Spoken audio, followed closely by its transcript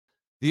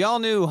The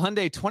all-new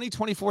Hyundai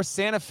 2024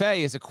 Santa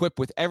Fe is equipped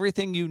with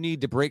everything you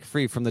need to break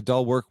free from the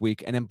dull work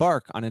week and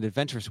embark on an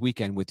adventurous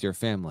weekend with your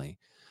family.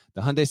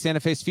 The Hyundai Santa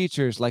Fe's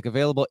features like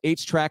available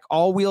H-Track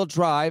all-wheel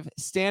drive,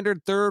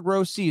 standard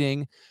third-row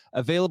seating,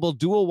 available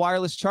dual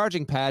wireless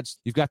charging pads.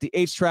 You've got the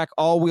H-Track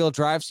all-wheel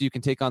drive so you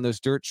can take on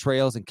those dirt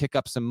trails and kick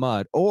up some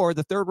mud. Or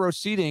the third-row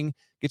seating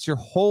gets your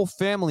whole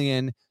family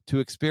in to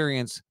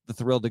experience the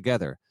thrill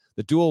together.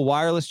 The dual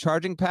wireless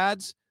charging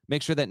pads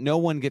make sure that no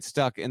one gets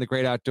stuck in the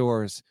great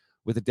outdoors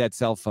with a dead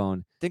cell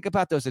phone. Think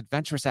about those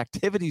adventurous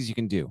activities you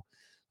can do.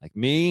 Like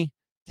me,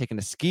 taking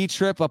a ski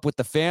trip up with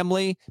the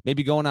family,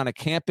 maybe going on a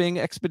camping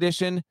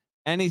expedition,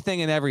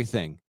 anything and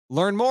everything.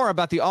 Learn more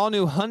about the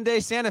all-new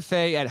Hyundai Santa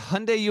Fe at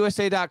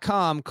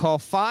HyundaiUSA.com. Call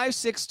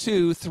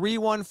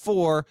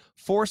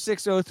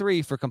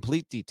 562-314-4603 for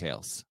complete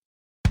details.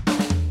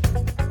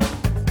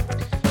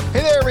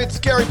 Hey there, it's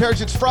Gary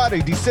Parrish. It's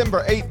Friday,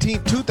 December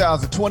 18th,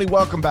 2020.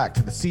 Welcome back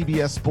to the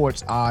CBS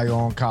Sports Eye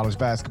on College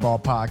Basketball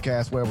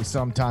podcast, where we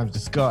sometimes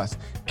discuss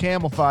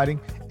camel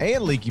fighting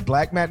and leaky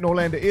black. Matt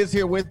Norlander is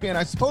here with me, and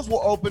I suppose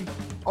we'll open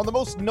on the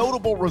most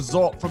notable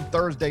result from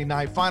Thursday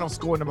night. Final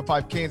score, number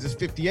 5, Kansas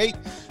 58,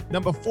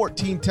 number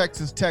 14,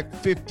 Texas Tech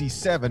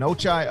 57.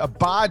 Ochai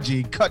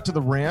Agbaji cut to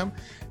the rim,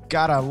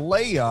 got a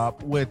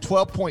layup with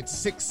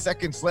 12.6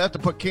 seconds left to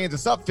put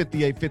Kansas up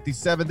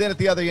 58-57. Then at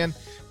the other end,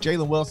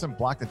 Jalen Wilson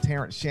blocked the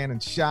Terrence Shannon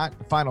shot.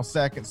 The final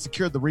second,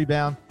 secured the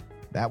rebound.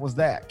 That was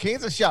that.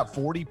 Kansas shot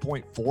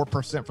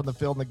 40.4% from the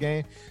field in the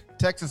game.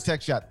 Texas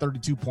Tech shot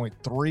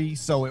 32.3%.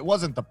 So it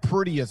wasn't the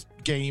prettiest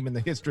game in the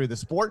history of the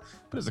sport,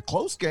 but it was a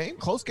close game.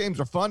 Close games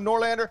are fun.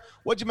 Norlander,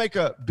 what'd you make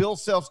of Bill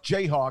Self's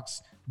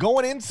Jayhawks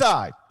going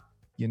inside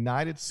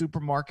United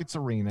Supermarkets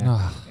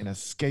Arena and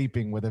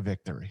escaping with a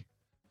victory?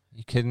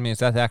 You kidding me? Is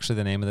that actually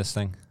the name of this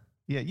thing?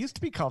 Yeah, it used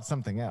to be called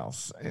something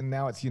else, and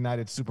now it's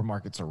United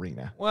Supermarkets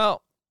Arena.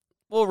 Well,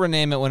 we'll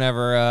rename it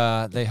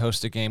whenever they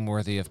host a game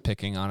worthy of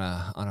picking on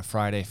a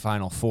Friday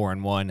Final Four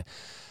and one.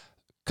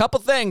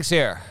 Couple things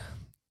here.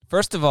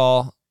 First of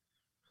all,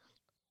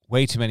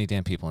 way too many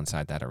damn people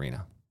inside that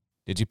arena.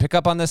 Did you pick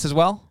up on this as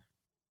well?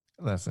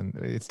 Listen,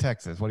 it's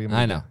Texas. What do you mean?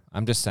 I know.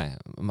 I'm just saying.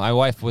 My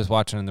wife was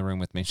watching in the room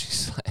with me.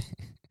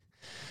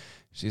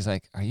 She's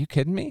like, are you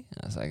kidding me?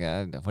 I was like,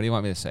 what do you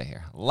want me to say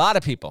here? A lot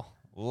of people.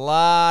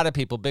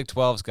 Big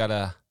 12's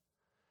got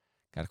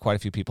quite a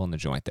few people in the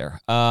joint there.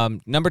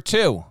 Number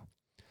 2,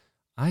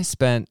 I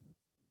spent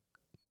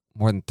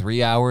more than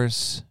 3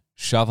 hours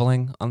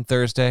shoveling on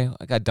Thursday.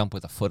 I got dumped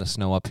with a foot of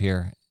snow up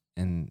here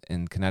in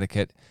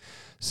Connecticut.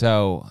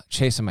 So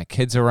chasing my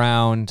kids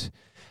around.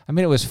 I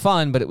mean, it was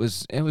fun, but it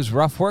was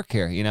rough work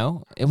here, you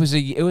know? It was a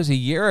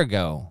year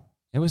ago.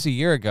 It was a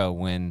year ago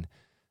when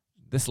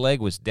this leg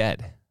was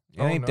dead.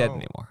 It ain't dead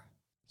anymore.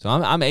 So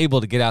I'm able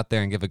to get out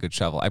there and give a good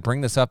shovel. I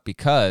bring this up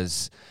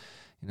because,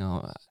 you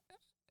know,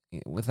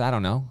 with,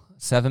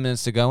 7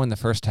 minutes to go in the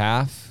first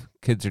half,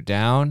 kids are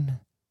down.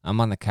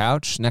 I'm on the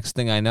couch. Next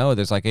thing I know,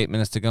 there's like 8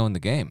 minutes to go in the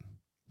game.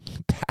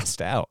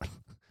 Passed out.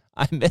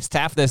 I missed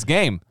half this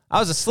game. I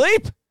was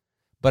asleep,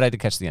 but I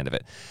did catch the end of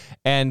it.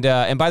 And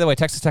by the way,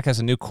 Texas Tech has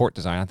a new court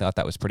design. I thought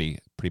that was pretty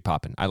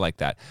poppin'. I like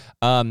that.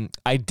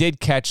 I did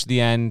catch the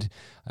end.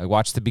 I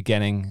watched the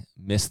beginning,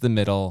 missed the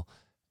middle.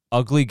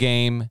 Ugly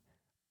game.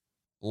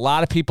 A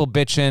lot of people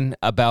bitching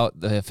about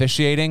the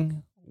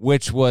officiating,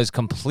 which was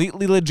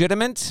completely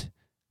legitimate.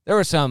 There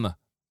were some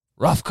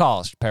rough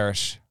calls,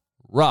 Parrish.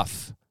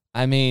 Rough.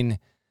 I mean,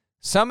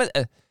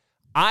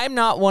 I'm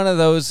not one of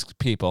those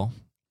people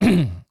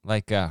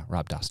like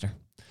Rob Doster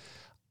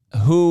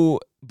who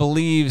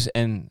believes,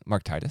 and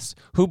Mark Titus,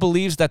 who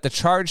believes that the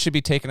charge should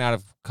be taken out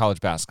of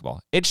college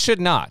basketball. It should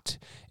not.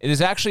 It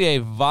is actually a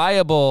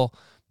viable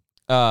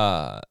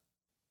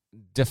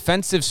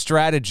defensive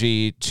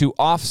strategy to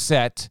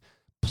offset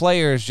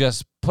players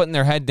just putting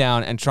their head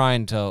down and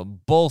trying to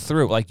bull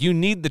through. Like, you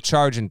need the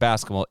charge in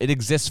basketball. It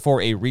exists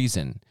for a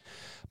reason.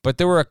 But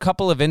there were a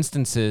couple of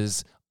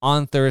instances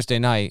on Thursday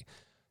night.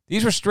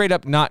 These were straight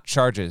up not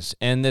charges.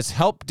 And this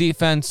help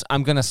defense,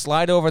 I'm going to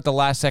slide over at the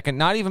last second,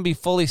 not even be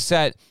fully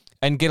set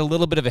and get a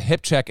little bit of a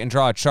hip check and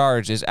draw a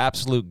charge is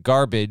absolute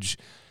garbage.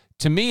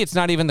 To me, it's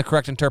not even the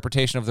correct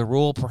interpretation of the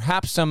rule.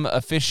 Perhaps some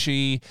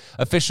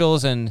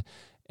officials and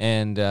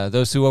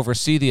those who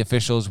oversee the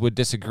officials would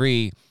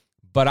disagree.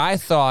 But I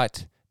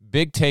thought,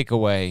 big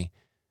takeaway,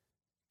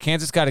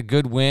 Kansas got a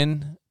good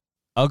win,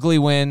 ugly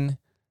win,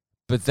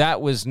 but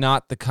that was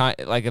not the kind,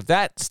 like, if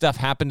that stuff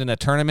happened in a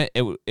tournament,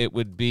 it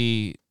would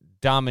be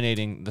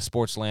dominating the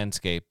sports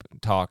landscape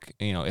talk,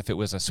 you know, if it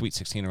was a Sweet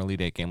 16 or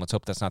Elite 8 game. Let's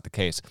hope that's not the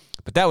case.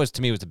 But that was,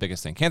 to me, was the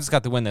biggest thing. Kansas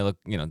got the win. They look,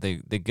 you know, they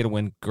get a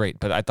win, great.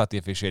 But I thought the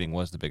officiating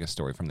was the biggest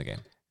story from the game.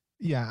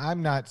 Yeah,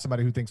 I'm not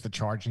somebody who thinks the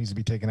charge needs to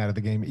be taken out of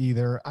the game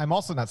either. I'm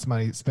also not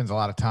somebody who spends a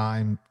lot of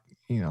time,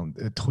 you know,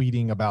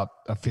 tweeting about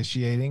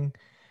officiating.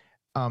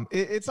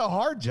 It's a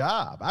hard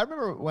job. I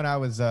remember when I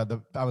was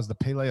the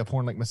Pele of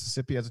Horn Lake,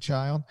 Mississippi as a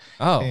child.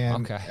 Oh,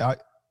 and okay.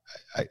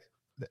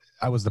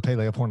 I was the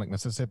Pele of Horn Lake,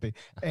 Mississippi,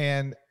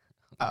 and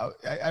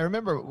I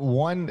remember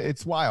one.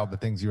 It's wild the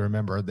things you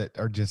remember that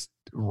are just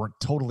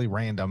totally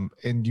random,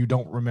 and you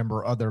don't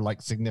remember other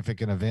like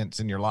significant events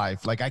in your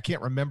life. Like I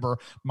can't remember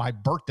my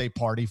birthday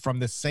party from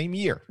this same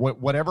year,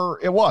 whatever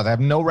it was. I have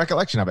no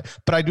recollection of it,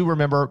 but I do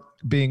remember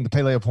being the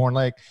Pele of Horn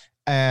Lake,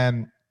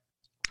 and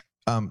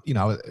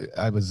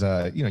I was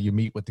you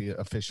meet with the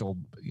official,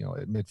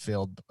 at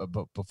midfield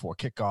before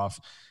kickoff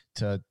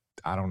to.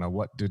 I don't know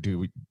what to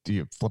do. Do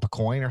you flip a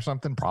coin or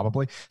something?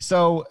 Probably.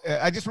 So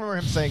I just remember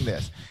him saying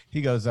this.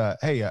 He goes,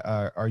 hey,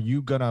 are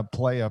you going to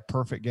play a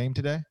perfect game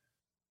today?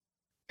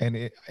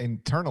 And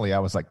internally I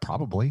was like,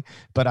 probably.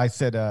 But I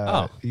said,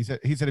 he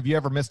said, have you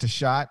ever missed a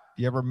shot?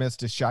 You ever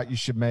missed a shot you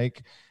should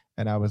make?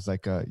 And I was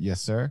like,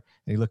 yes, sir. And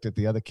he looked at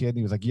the other kid and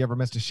he was like, you ever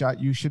missed a shot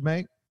you should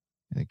make?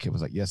 And the kid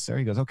was like, yes, sir.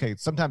 He goes, okay,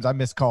 sometimes I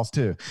miss calls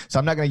too. So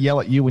I'm not going to yell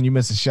at you when you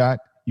miss a shot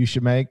you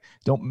should make.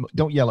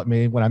 Don't yell at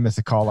me when I miss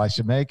a call I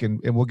should make, and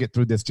we'll get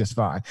through this just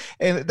fine.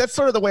 And that's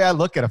sort of the way I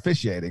look at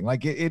officiating.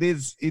 Like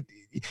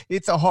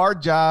it's a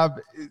hard job.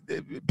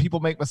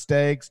 People make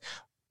mistakes.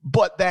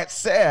 But that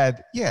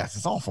said, yes,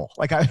 it's awful.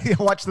 Like I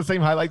watched the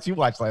same highlights you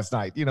watched last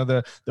night,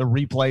 the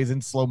replays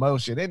in slow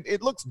motion, and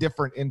it looks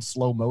different in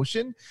slow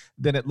motion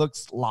than it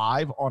looks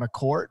live on a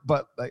court.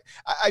 But like,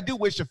 I do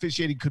wish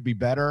officiating could be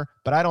better,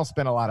 but I don't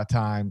spend a lot of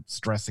time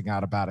stressing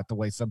out about it the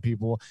way some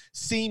people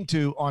seem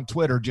to on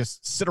Twitter,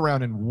 just sit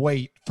around and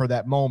wait for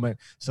that moment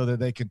so that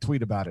they can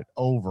tweet about it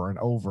over and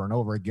over and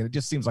over again. It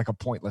just seems like a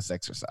pointless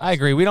exercise. I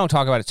agree. We don't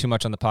talk about it too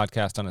much on the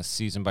podcast on a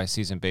season by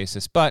season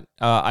basis, but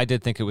I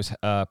did think it was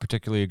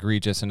particularly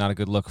egregious and not a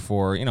good look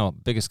for,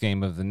 biggest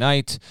game of the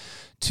night,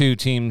 two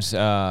teams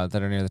that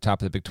are near the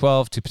top of the Big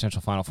 12, two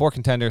potential Final Four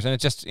contenders. And it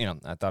just,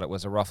 I thought it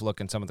was a rough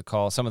look in some of the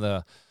calls, some of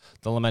the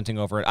lamenting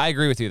over it. I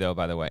agree with you though,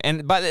 by the way.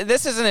 But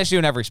this is an issue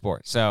in every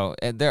sport. So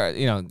it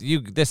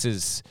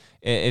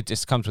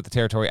just comes with the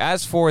territory.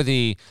 As for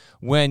the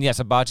win, yes,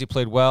 Agbaji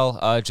played well.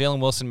 Jalen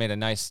Wilson made a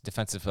nice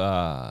defensive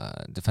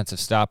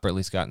stop, or at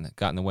least got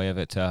in the way of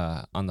it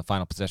on the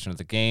final possession of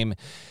the game.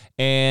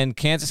 And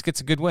Kansas gets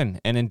a good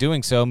win, and in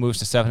doing so, moves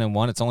to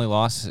 7-1. Its only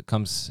loss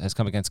has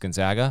come against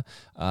Gonzaga.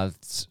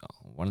 It's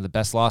one of the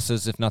best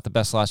losses, if not the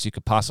best loss you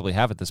could possibly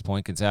have at this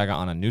point. Gonzaga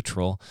on a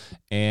neutral,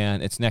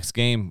 and its next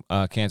game,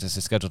 Kansas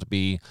is scheduled to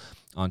be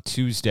on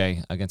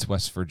Tuesday against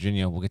West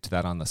Virginia. We'll get to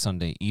that on the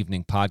Sunday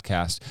evening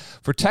podcast.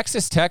 For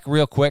Texas Tech,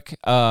 real quick,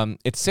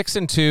 it's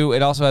 6-2.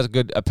 It also has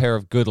a pair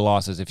of good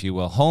losses, if you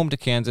will. Home to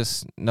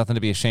Kansas, nothing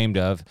to be ashamed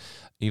of,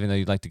 even though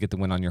you'd like to get the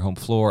win on your home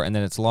floor. And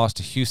then it's lost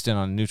to Houston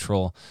on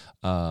neutral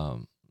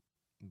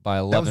by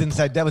 11.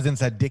 That was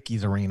inside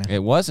Dickey's arena.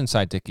 It was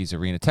inside Dickey's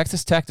arena.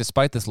 Texas Tech,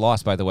 despite this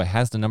loss, by the way,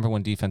 has the number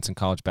one defense in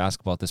college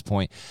basketball at this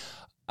point.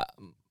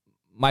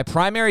 My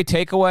primary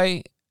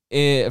takeaway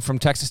from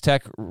Texas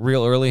Tech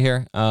real early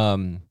here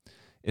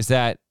is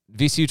that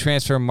VCU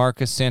transfer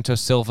Marcus Santos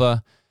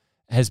Silva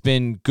has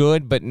been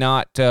good, but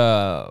not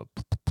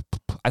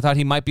I thought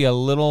he might be a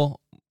little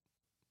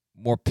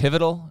more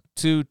pivotal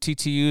to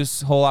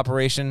TTU's whole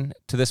operation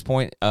to this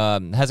point.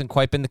 Hasn't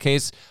quite been the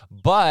case,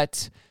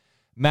 but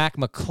Mac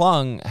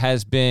McClung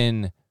has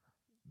been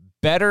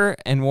better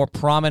and more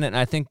prominent, and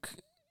I think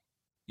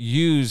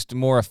used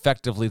more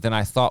effectively than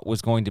I thought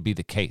was going to be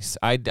the case.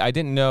 I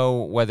didn't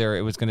know whether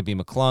it was going to be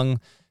McClung,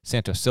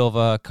 Santos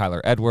Silva,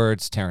 Kyler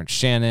Edwards, Terrence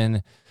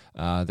Shannon,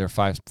 their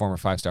former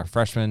five-star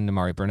freshman,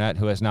 Amari Burnett,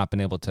 who has not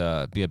been able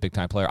to be a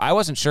big-time player. I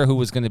wasn't sure who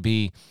was going to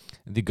be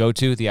the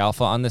go-to, the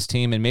alpha on this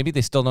team, and maybe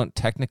they still don't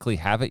technically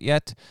have it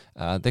yet.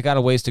 They got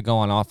a ways to go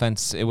on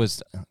offense. It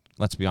was,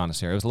 let's be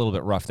honest here, it was a little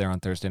bit rough there on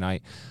Thursday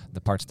night,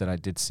 the parts that I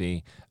did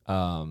see.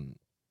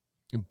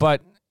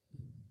 But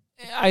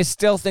I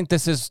still think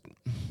it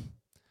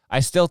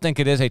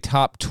is a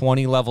top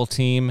 20 level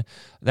team.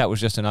 That was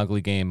just an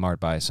ugly game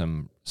marred by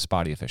some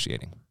spotty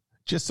officiating.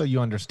 Just so you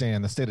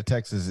understand, the state of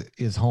Texas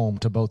is home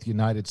to both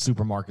United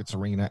Supermarkets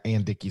Arena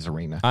and Dickey's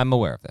Arena. I'm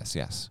aware of this,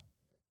 yes.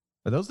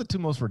 Are those the two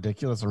most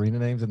ridiculous arena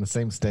names in the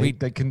same state?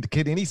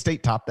 Can any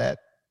state top that?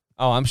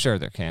 Oh, I'm sure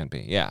there can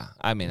be. Yeah.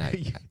 I mean, I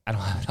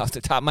don't have it off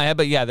the top of my head,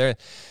 but yeah,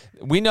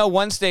 we know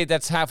one state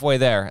that's halfway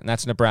there, and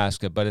that's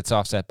Nebraska, but it's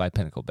offset by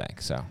Pinnacle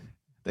Bank. So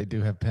they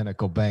do have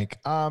Pinnacle Bank.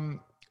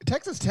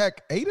 Texas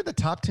Tech, 8 of the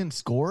top 10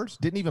 scorers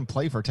didn't even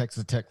play for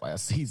Texas Tech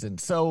last season.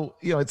 So,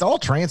 it's all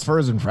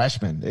transfers and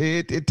freshmen.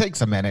 It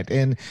takes a minute.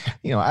 And,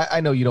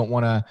 I know you don't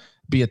want to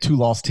be a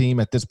 2-loss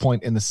team at this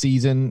point in the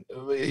season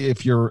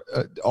if you're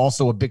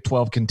also a Big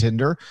 12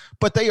 contender,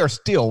 but they are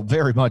still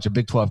very much a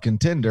Big 12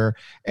 contender,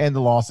 and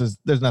the losses,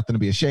 there's nothing to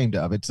be ashamed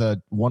of. It's a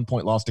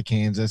 1-point loss to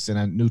Kansas and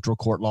a neutral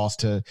court loss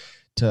to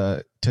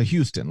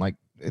Houston. Like,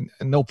 and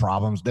no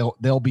problems.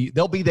 They'll be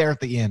there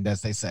at the end,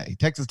 as they say.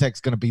 Texas Tech's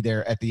going to be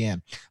there at the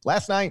end.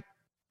 Last night,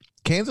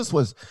 Kansas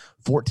was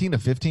 14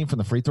 of 15 from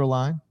the free throw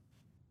line.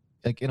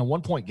 Like in a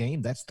 1-point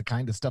game, that's the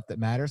kind of stuff that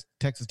matters.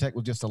 Texas Tech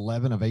was just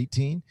 11 of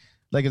 18.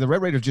 Like if the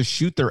Red Raiders just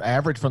shoot their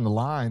average from the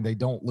line, they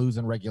don't lose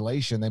in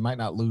regulation. They might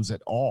not lose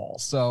at all.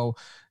 So,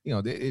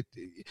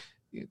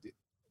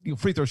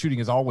 free throw shooting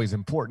is always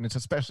important. It's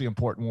especially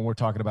important when we're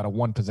talking about a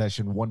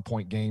 1-possession,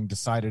 1-point game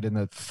decided in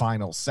the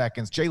final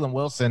seconds. Jalen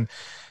Wilson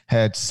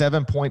had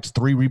 7 points,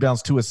 3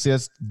 rebounds, 2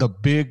 assists, the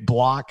big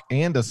block,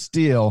 and a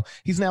steal.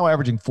 He's now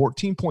averaging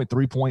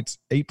 14.3 points,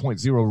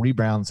 8.0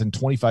 rebounds, and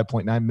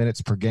 25.9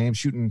 minutes per game,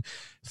 shooting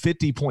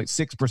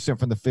 50.6%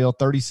 from the field,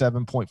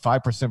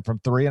 37.5% from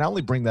three. And I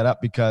only bring that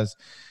up because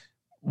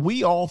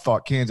we all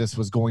thought Kansas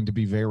was going to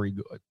be very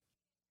good,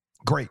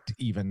 great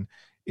even,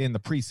 in the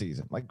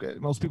preseason. Like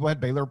most people had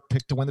Baylor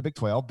picked to win the Big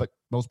 12, but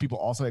most people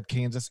also had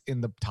Kansas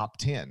in the top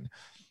 10.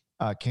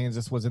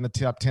 Kansas was in the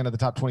top 10 of the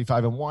top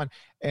 25 and won.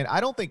 And I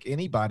don't think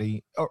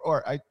anybody,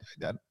 I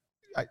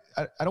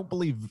don't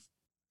believe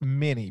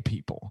many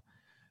people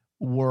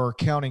were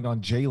counting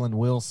on Jalen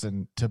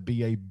Wilson to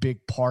be a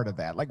big part of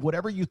that. Like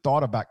whatever you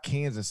thought about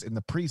Kansas in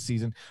the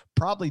preseason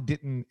probably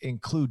didn't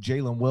include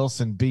Jalen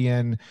Wilson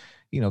being,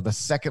 the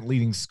second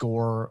leading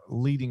scorer,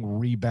 leading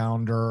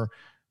rebounder,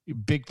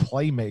 big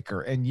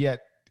playmaker, and yet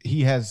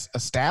he has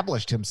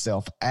established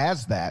himself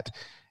as that.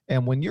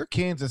 And when you're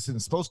Kansas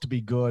and supposed to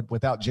be good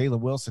without Jalen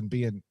Wilson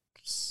being,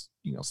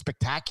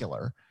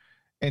 spectacular,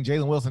 and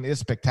Jalen Wilson is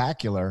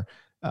spectacular,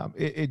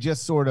 it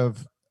just sort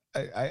of,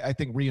 I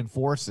think,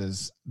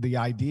 reinforces the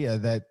idea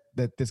that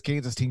this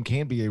Kansas team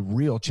can be a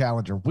real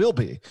challenger, will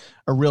be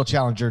a real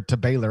challenger to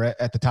Baylor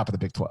at the top of the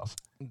Big 12.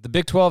 The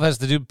Big 12 has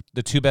the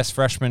two best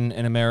freshmen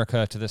in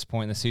America to this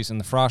point in the season.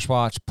 The Frosh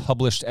Watch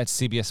published at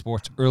CBS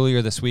Sports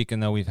earlier this week,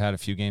 and though we've had a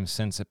few games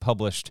since it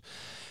published,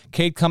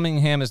 Cade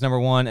Cunningham is number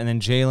 1, and then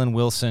Jalen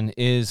Wilson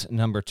is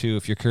number 2.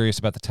 If you're curious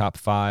about the top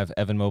 5,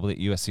 Evan Mobley at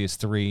USC is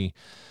 3.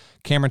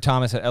 Cameron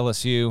Thomas at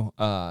LSU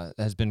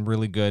has been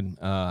really good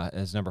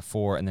as number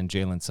 4, and then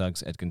Jalen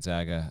Suggs at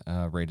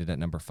Gonzaga rated at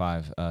number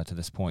 5 to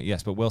this point.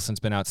 Yes, but Wilson's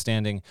been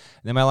outstanding.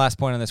 And then my last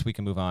point on this, we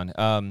can move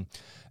on.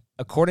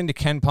 According to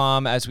Ken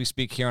Pom, as we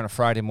speak here on a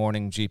Friday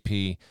morning,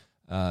 GP,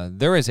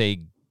 there is a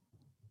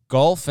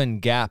gulf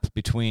and gap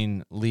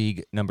between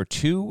league number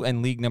 2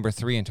 and league number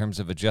 3 in terms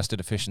of adjusted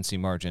efficiency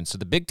margin. So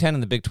the Big 10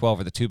 and the Big 12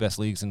 are the 2 best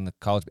leagues in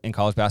college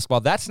basketball.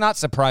 That's not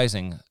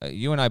surprising.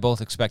 You and I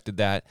both expected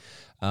that.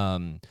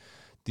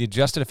 The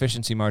adjusted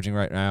efficiency margin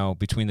right now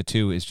between the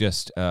two is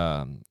just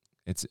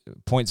it's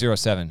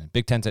 0.07.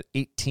 Big 10's at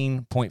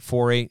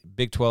 18.48.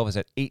 Big 12 is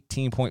at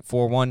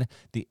 18.41.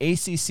 The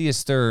ACC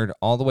is third,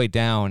 all the way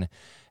down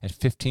at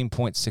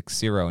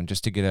 15.60. And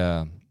just to get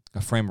a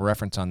frame of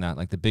reference on that,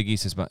 like the Big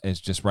East is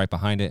just right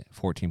behind it,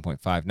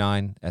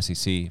 14.59.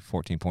 SEC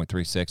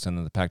 14.36, and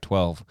then the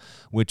Pac-12,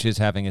 which is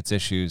having its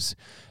issues,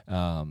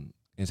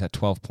 is at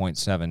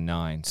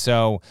 12.79.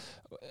 So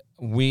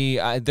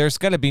there's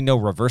going to be no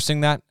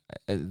reversing that.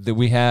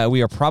 We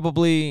are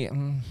probably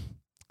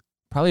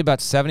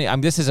about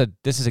 70. This is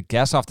a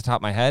guess off the top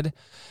of my head,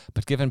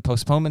 but given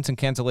postponements and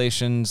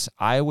cancellations,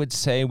 I would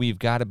say we've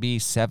got to be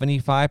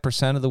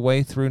 75% of the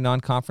way through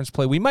non-conference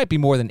play. We might be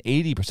more than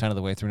 80% of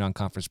the way through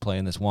non-conference play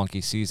in this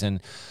wonky season.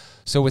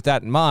 So with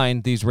that in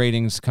mind, these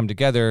ratings come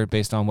together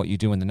based on what you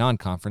do in the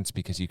non-conference,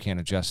 because you can't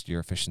adjust your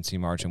efficiency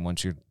margin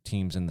once your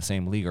teams in the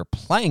same league are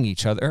playing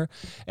each other.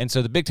 And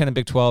so the Big 10 and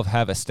Big 12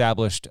 have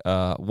established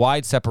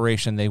wide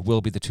separation. They will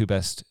be the 2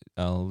 best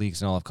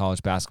leagues in all of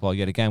college basketball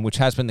yet again, which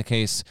has been the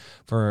case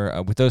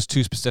for with those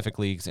 2 specific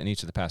leagues in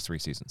each of the past 3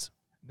 seasons.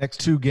 Next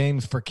 2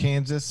 games for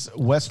Kansas: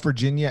 West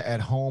Virginia at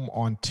home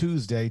on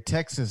Tuesday,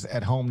 Texas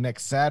at home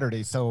next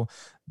Saturday. So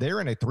they're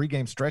in a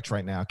 3-game stretch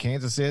right now.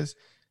 Kansas is.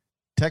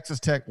 Texas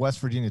Tech, West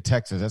Virginia,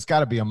 Texas. That's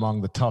got to be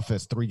among the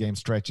toughest 3-game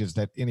stretches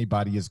that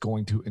anybody is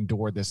going to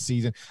endure this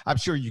season. I'm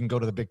sure you can go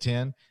to the Big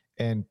 10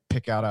 and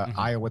pick out a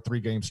Iowa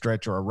 3-game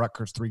stretch or a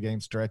Rutgers 3-game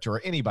stretch or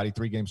anybody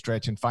 3-game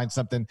stretch and find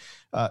something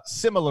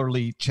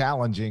similarly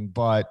challenging.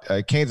 But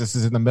Kansas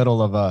is in the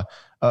middle of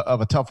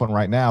a tough one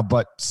right now,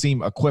 but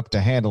seem equipped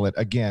to handle it.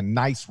 Again,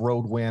 nice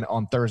road win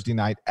on Thursday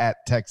night at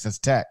Texas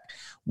Tech.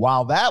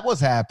 While that was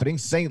happening,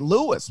 St.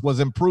 Louis was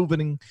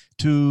improving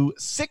to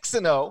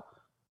 6-0.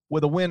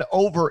 with a win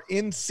over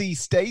NC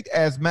State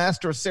as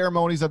master of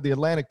ceremonies of the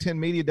Atlantic 10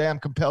 Media Day. I'm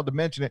compelled to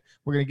mention it.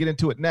 We're going to get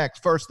into it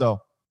next. First,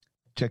 though,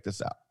 check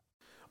this out.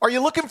 Are you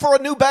looking for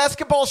a new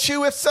basketball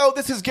shoe? If so,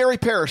 this is Gary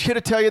Parrish here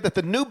to tell you that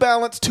the New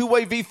Balance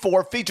 2-Way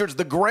V4 features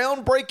the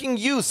groundbreaking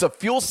use of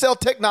fuel cell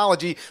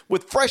technology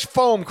with fresh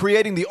foam,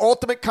 creating the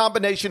ultimate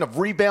combination of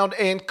rebound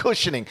and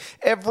cushioning.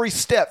 Every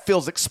step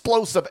feels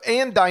explosive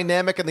and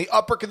dynamic, and the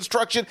upper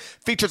construction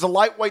features a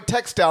lightweight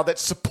textile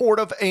that's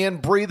supportive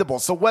and breathable.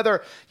 So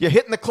whether you're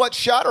hitting the clutch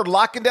shot or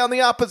locking down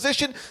the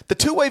opposition, the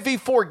 2-Way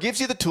V4 gives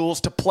you the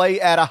tools to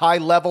play at a high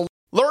level.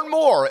 Learn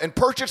more and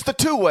purchase the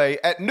 2-Way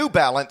at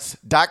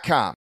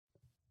newbalance.com.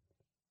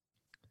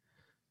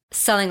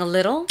 Selling a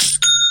little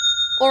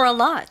or a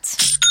lot?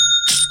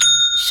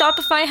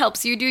 Shopify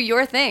helps you do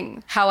your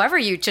thing, however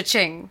you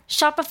cha-ching.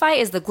 Shopify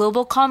is the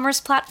global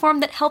commerce platform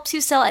that helps you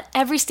sell at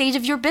every stage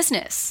of your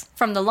business.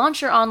 From the launch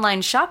your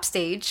online shop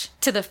stage,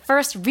 to the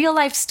first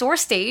real-life store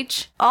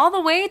stage, all the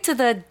way to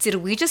the did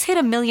we just hit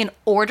 1 million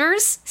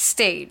orders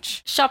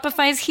stage.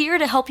 Shopify's here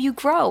to help you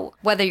grow.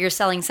 Whether you're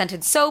selling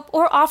scented soap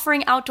or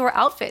offering outdoor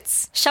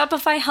outfits,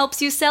 Shopify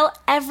helps you sell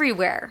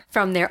everywhere.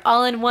 From their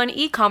all-in-one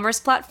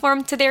e-commerce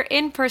platform to their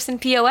in-person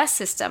POS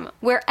system,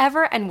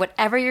 wherever and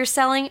whatever you're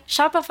selling,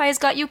 Shopify's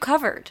got you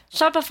covered.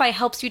 Shopify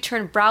helps you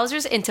turn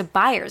browsers into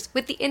buyers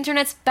with the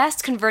internet's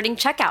best converting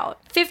checkout.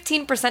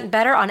 15%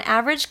 better on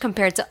average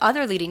compared to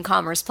other leading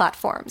commerce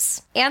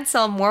platforms. And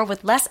sell more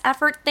with less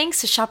effort thanks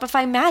to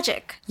Shopify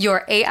Magic,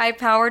 your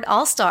AI-powered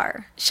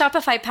all-star.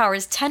 Shopify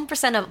powers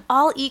 10% of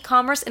all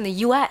e-commerce in the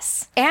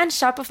US. And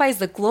Shopify is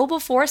the global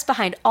force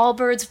behind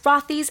Allbirds,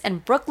 Rothy's,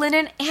 and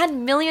Brooklinen,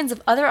 and millions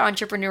of other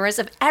entrepreneurs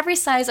of every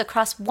size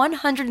across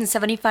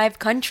 175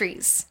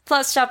 countries.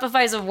 Plus,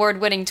 Shopify's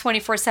award-winning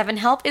 24/7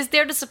 help is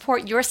there to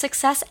support your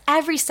success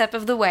every step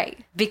of the way.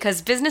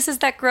 Because businesses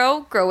that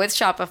grow, grow with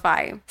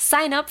Shopify.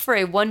 Sign up for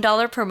a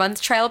 $1 per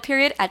month trial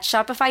period at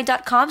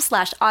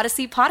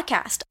shopify.com/Odyssey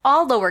Podcast,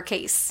 all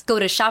lowercase. Go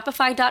to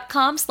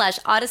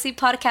shopify.com/Odyssey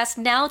Podcast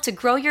now to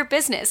grow your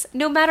business,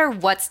 no matter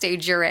what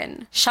stage you're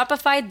in.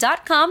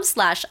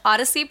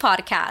 Shopify.com/Odyssey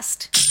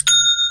Podcast.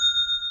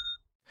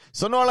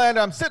 So, Norlander,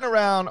 I'm sitting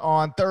around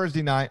on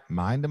Thursday night,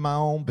 minding my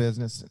own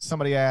business.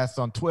 Somebody asked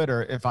on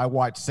Twitter if I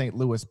watched St.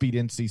 Louis beat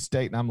NC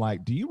State, and I'm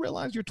like, do you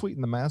realize you're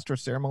tweeting the master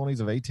ceremonies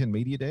of A10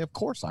 Media Day? Of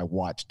course I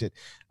watched it.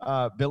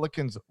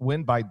 Billikens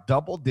win by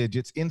double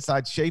digits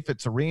inside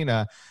Chaifetz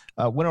Arena,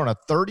 went on a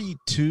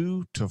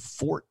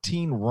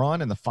 32-14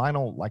 run in the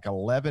final,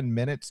 11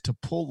 minutes to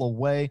pull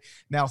away.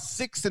 Now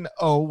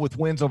 6-0 with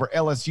wins over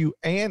LSU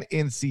and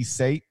NC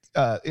State.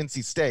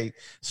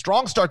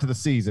 Strong start to the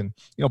season.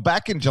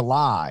 Back in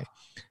July,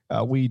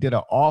 we did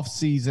an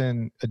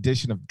off-season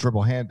edition of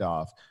Dribble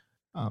Handoff,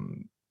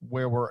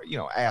 where we're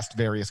asked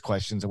various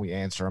questions and we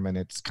answer them, and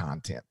it's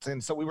content.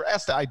 And so we were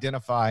asked to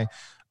identify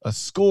a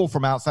school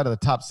from outside of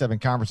the top 7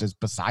 conferences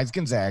besides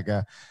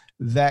Gonzaga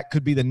that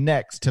could be the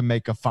next to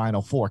make a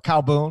Final Four.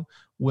 Kyle Boone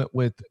went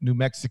with New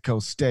Mexico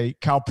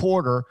State. Kyle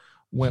Porter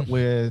went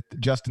with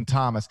Justin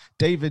Thomas.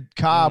 David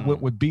Cobb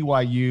went with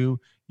BYU.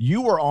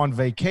 You were on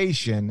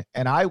vacation,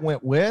 and I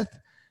went with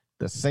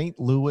the St.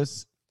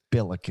 Louis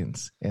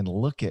Billikens. And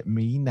look at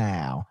me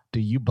now. Do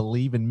you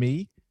believe in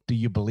me? Do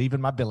you believe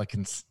in my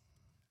Billikens?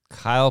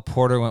 Kyle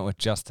Porter went with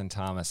Justin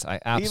Thomas.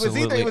 I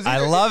absolutely, I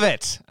love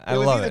it. I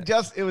love it.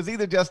 It was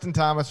either Justin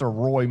Thomas or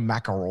Roy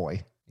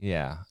McIlroy.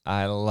 Yeah,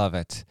 I love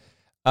it.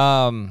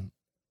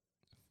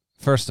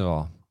 First of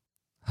all,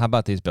 how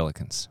about these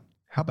Billikens?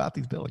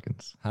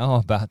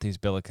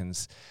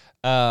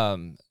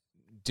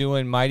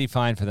 Doing mighty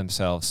fine for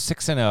themselves.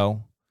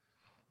 6-0.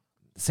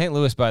 St.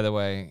 Louis, by the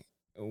way,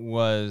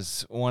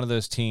 was one of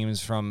those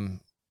teams from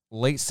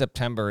late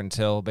September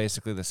until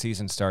basically the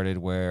season started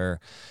where,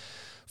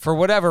 for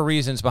whatever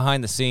reasons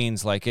behind the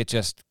scenes, it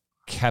just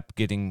kept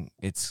getting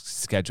its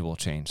schedule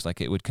changed.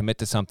 It would commit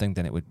to something,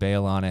 then it would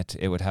bail on it.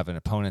 It would have an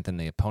opponent, then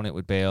the opponent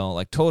would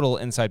bail. Total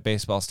inside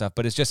baseball stuff.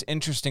 But it's just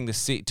interesting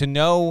to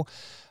know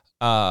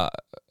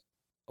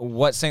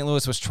what St.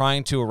 Louis was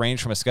trying to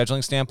arrange from a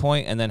scheduling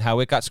standpoint, and then how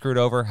it got screwed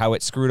over, how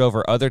it screwed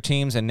over other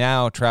teams, and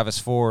now Travis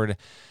Ford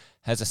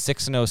has a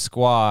 6-0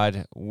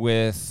 squad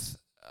with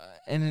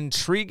an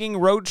intriguing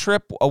road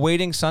trip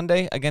awaiting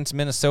Sunday against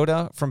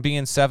Minnesota from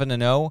being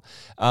 7-0,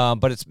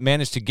 but it's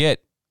managed to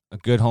get a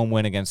good home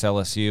win against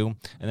LSU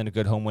and then a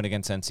good home win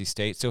against NC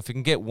State. So if it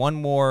can get one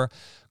more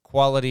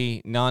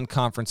quality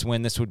non-conference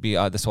win, this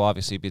will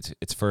obviously be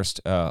its first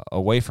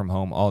away from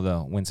home. All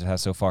the wins it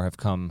has so far have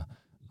come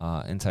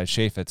inside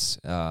Chaifetz,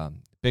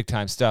 big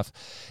time stuff.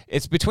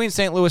 It's between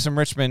St. Louis and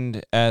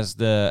Richmond as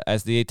the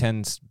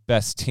A10's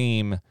best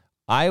team.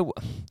 I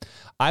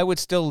would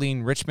still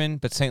lean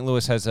Richmond, but St.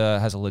 Louis has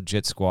a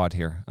legit squad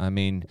here. I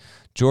mean,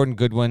 Jordan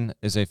Goodwin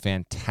is a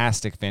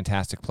fantastic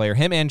player.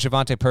 Him and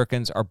Javante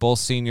Perkins are both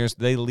seniors.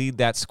 They lead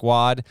that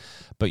squad,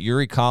 but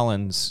Yuri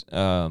Collins,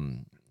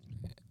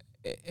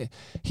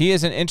 he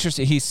is an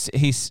interesting.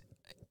 He's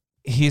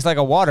like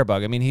a water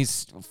bug. I mean,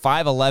 he's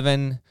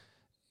 5'11".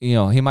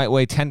 He might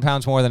weigh 10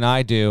 pounds more than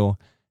I do,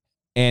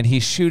 and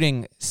he's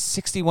shooting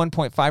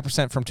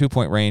 61.5% from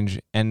 2-point range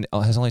and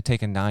has only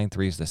taken 9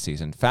 threes this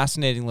season.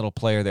 Fascinating little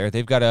player there.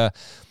 They've got a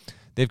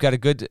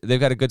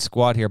good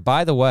squad here.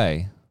 By the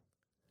way,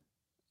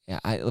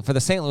 for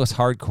the St. Louis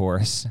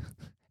hardcores,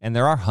 and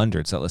there are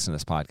hundreds that listen to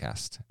this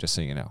podcast, just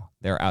so you know,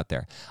 they're out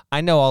there.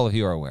 I know all of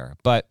you are aware,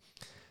 but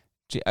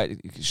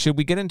should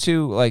we get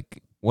into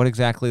what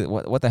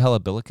the hell a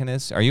Billiken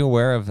is? Are you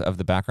aware of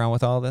the background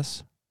with all of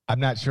this? I'm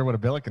not sure what a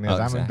Billiken is.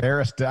 Oh,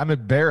 exactly. I'm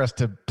embarrassed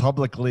to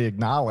publicly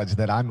acknowledge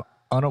that I'm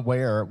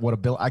unaware what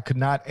I could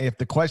not, if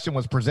the question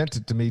was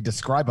presented to me,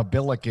 describe a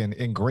Billiken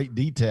in great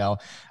detail,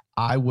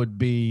 I would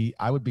be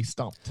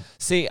stumped.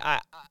 See,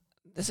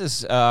 this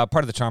is part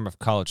of the charm of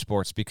college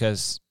sports,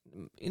 because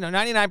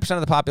 99%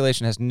 of the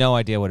population has no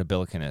idea what a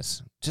Billiken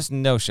is. Just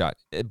no shot.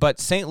 But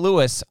St.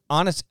 Louis,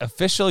 on its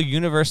official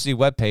university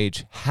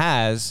webpage,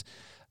 has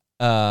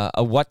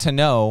a what to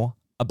know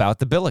about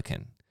the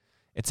Billiken.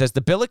 It says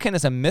the Billiken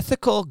is a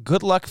mythical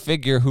good luck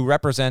figure who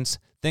represents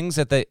things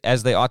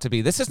as they ought to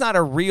be. This is not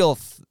a real.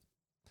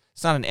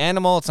 It's not an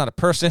animal. It's not a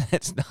person.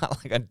 It's not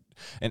like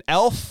an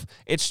elf.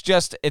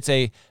 It's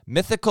a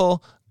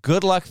mythical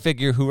good luck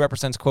figure who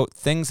represents, quote,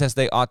 things as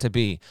they ought to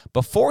be.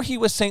 Before he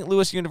was St.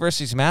 Louis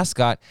University's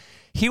mascot,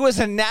 he was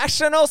a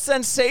national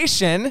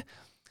sensation,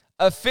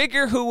 a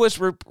figure who was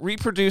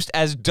reproduced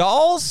as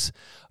dolls,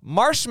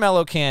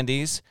 marshmallow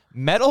candies,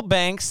 metal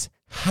banks,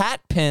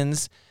 hat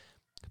pins,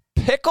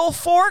 pickle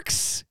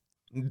forks.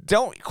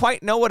 Don't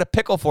quite know what a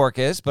pickle fork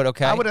is, but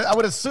okay. I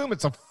would assume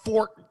it's a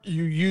fork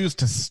you use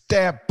to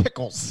stab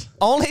pickles.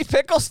 Only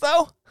pickles,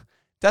 though?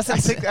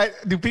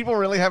 Do people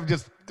really have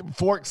just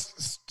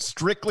forks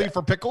strictly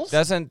for pickles?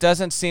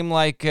 Doesn't seem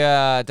like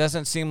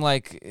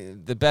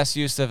the best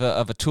use of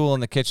a tool in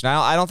the kitchen.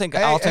 I don't think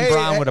Alton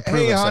Brown would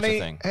approve of such a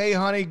thing. Hey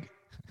honey,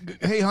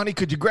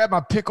 could you grab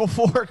my pickle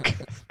fork?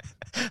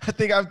 I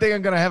think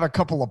I'm gonna have a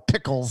couple of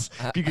pickles.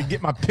 If you could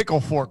get my pickle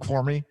fork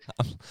for me.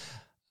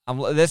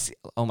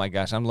 Oh my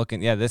gosh, I'm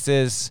looking. Yeah, this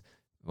is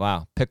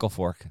pickle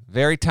fork.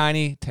 Very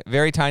tiny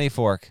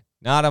fork.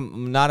 Not a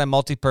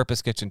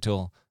multi-purpose kitchen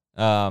tool.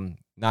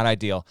 Not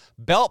ideal.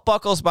 Belt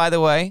buckles, by the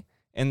way,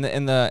 in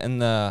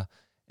the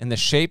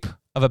shape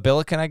of a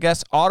Billiken, I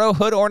guess. Auto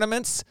hood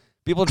ornaments.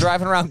 People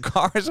driving around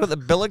cars with a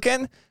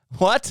Billiken.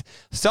 What?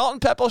 Salt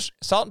and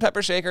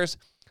pepper shakers,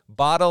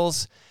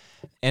 bottles,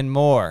 and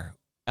more.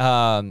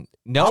 I'll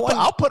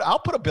put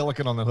a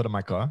Billiken on the hood of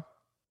my car.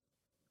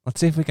 Let's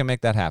see if we can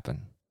make that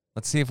happen.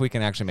 Let's see if we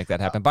can actually make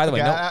that happen. By the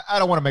way, I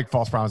don't want to make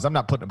false promises. I'm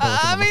not putting a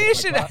Billiken on the hood you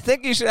should. I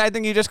think you should. I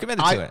think you just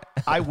committed to it.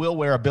 I will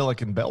wear a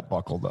Billiken belt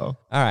buckle, though.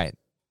 All right.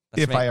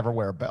 If I ever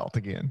wear a belt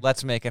again.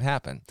 Let's make it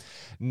happen.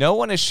 No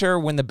one is sure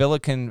when the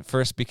Billiken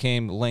first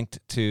became linked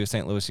to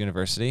St. Louis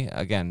University.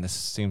 Again, this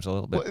seems a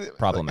little bit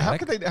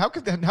problematic. How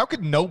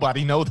could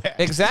nobody know that?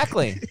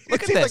 Exactly.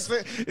 Look at this.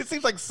 It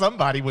seems like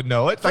somebody would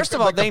know it. First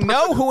of all, they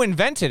know who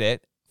invented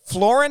it.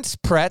 Florence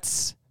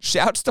Pretz.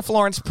 Shouts to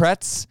Florence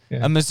Pretz.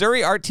 Yeah. A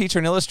Missouri art teacher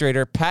and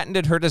illustrator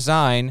patented her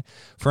design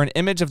for an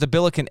image of the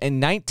Billiken in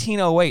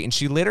 1908, and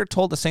she later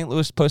told the St.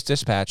 Louis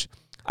Post-Dispatch,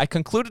 I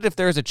concluded if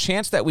there is a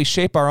chance that we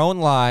shape our own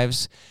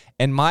lives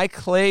and my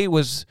clay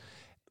was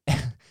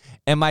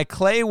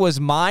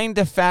mine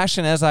to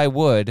fashion as I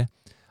would,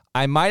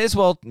 I might as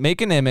well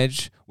make an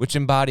image which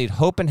embodied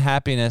hope and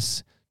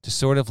happiness to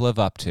sort of live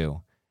up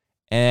to.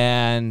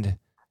 And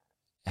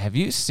have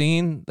you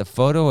seen the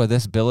photo of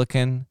this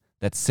Billiken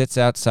that sits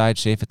outside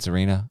Chaifetz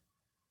Arena?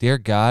 Dear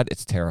God,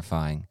 it's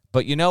terrifying.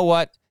 But you know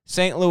what?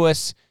 St.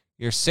 Louis,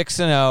 you're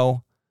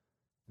 6-0.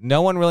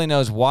 No one really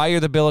knows why you're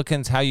the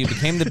Billikens, how you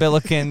became the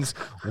Billikens,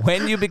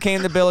 when you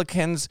became the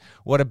Billikens,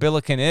 what a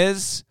Billiken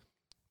is.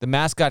 The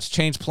mascot's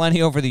changed plenty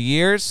over the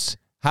years.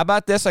 How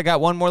about this? I got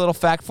one more little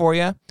fact for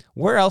you.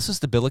 Where else is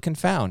the Billiken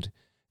found?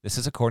 This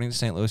is according to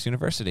St. Louis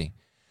University.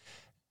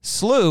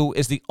 SLU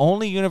is the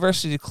only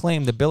university to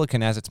claim the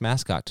Billiken as its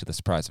mascot, to the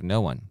surprise of no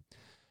one.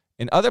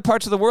 In other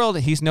parts of the world,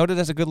 he's noted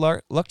as a good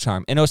luck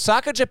charm. In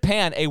Osaka,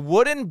 Japan, a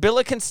wooden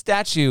Billiken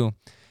statue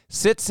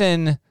sits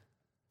in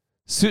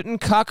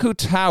Tsutenkaku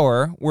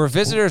Tower, where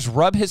visitors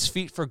rub his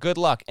feet for good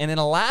luck. And in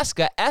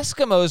Alaska,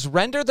 Eskimos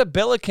render the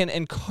Billiken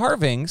in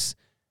carvings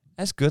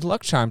as good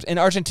luck charms. In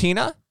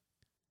Argentina,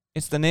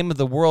 it's the name of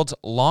the world's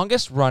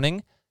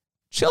longest-running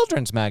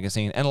children's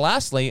magazine. And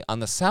lastly, on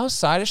the south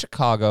side of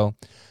Chicago,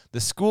 the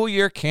school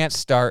year can't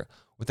start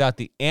without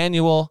the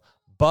annual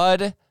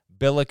Bud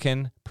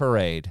Billiken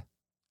Parade.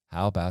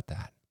 How about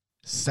that?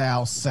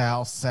 South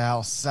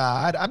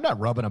side. I'm not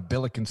rubbing a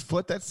Billiken's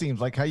foot. That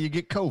seems like how you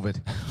get COVID.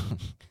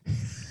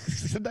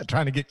 I'm not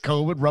trying to get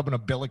COVID, rubbing a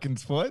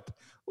Billiken's foot. What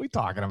are we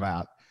talking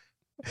about?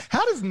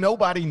 How does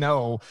nobody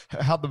know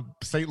how the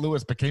St.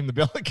 Louis became the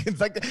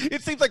Billikens? Like,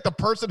 it seems like the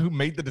person who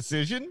made the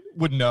decision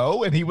would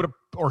know, and he would have,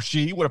 or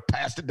she would have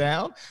passed it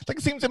down. Like,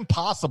 it seems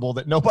impossible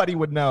that nobody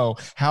would know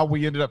how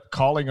we ended up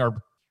calling our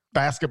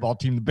basketball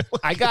team the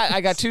Billikens.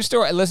 I got two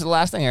stories. Listen, the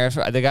last thing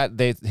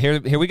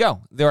here we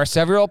go. There are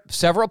several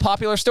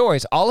popular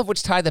stories, all of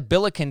which tie the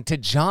Billiken to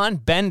John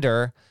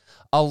Bender,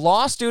 a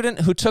law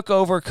student who took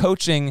over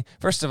coaching.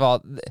 First of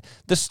all,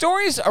 the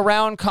stories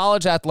around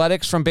college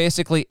athletics from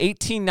basically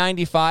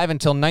 1895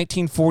 until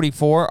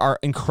 1944 are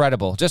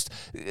incredible. Just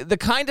the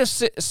kind of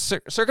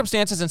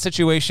circumstances and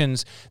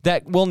situations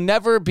that will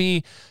never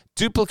be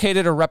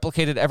duplicated or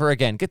replicated ever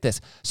again. Get this.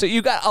 So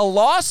you got a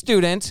law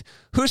student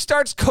who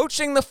starts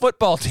coaching the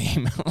football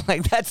team.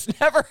 Like, that's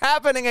never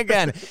happening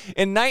again.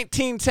 In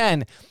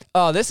 1910.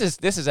 Oh, this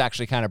is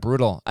actually kind of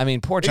brutal. I mean,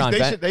 poor John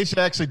Bender. They should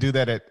actually do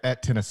that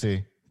at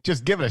Tennessee.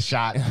 Just give it a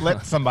shot.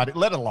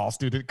 Let a law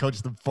student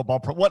coach the football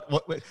pro.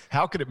 What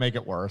how could it make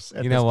it worse?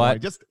 You know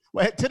what?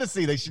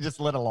 Tennessee, they should just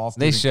let a law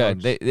student. They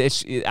should.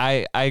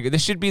 Coach.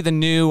 This should be the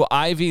new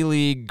Ivy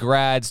League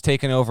grads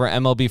taking over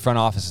MLB front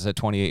offices at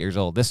 28 years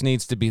old. This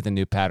needs to be the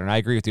new pattern. I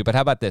agree with you. But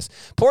how about this?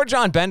 Poor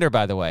John Bender,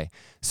 by the way.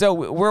 So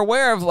we're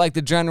aware of like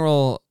the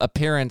general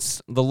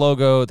appearance, the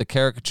logo, the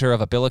caricature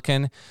of a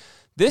Billiken.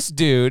 This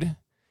dude,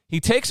 he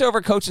takes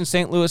over coaching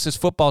St. Louis's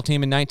football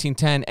team in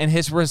 1910, and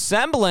his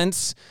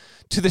resemblance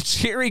to the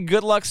cheery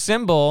good luck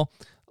symbol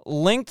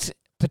linked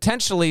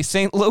potentially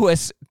St.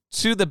 Louis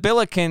to the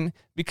Billiken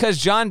because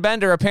John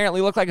Bender apparently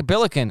looked like a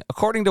Billiken.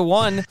 According to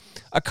one,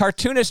 a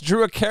cartoonist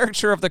drew a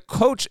caricature of the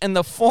coach in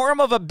the form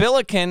of a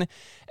Billiken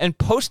and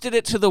posted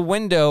it to the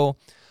window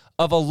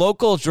of a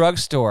local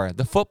drugstore.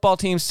 The football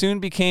team soon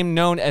became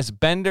known as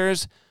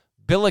Bender's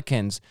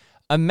Billikens.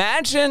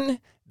 Imagine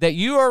that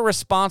you are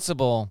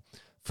responsible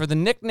for the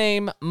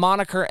nickname,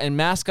 moniker, and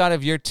mascot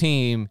of your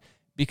team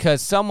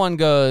because someone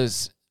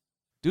goes,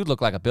 dude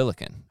look like a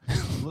Billiken.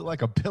 Look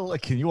like a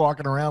Billiken. You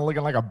walking around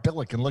looking like a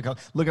Billiken,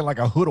 looking like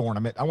a hood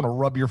ornament. I want to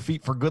rub your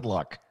feet for good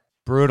luck.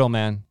 Brutal,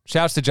 man.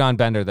 Shouts to John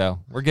Bender, though.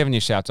 We're giving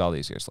you shouts all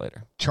these years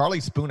later. Charlie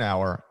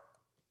Spoonhour,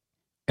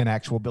 an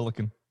actual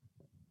Billiken.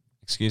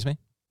 Excuse me?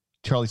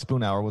 Charlie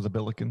Spoonhour was a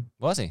Billiken.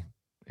 Was he?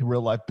 A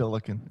real-life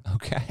Billiken.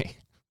 Okay.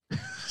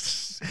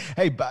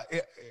 Hey, but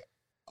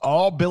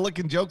all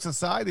Billiken jokes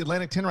aside, the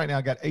Atlantic 10 right now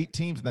got 8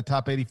 teams in the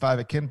top 85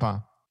 at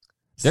KenPom.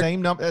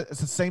 Same number. It's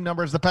the same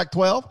number as the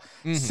Pac-12.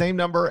 Mm-hmm. Same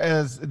number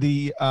as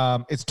the.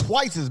 It's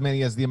twice as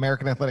many as the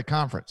American Athletic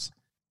Conference.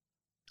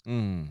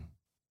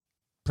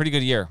 Pretty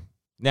good year.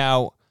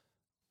 Now,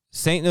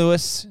 St.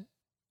 Louis,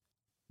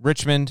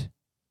 Richmond,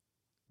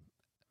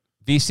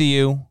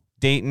 VCU,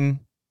 Dayton.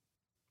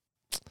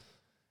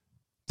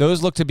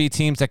 Those look to be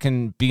teams that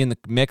can be in the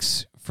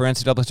mix for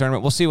NCAA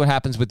tournament. We'll see what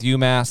happens with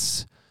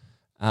UMass.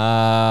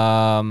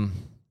 I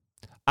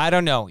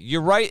don't know.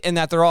 You're right in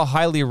that they're all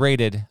highly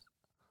rated.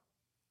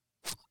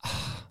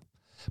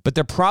 But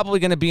they're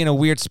probably going to be in a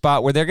weird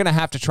spot where they're going to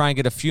have to try and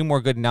get a few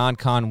more good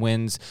non-con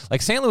wins.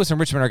 Like St. Louis and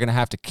Richmond are going to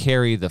have to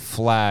carry the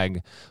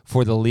flag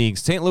for the league.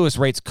 St. Louis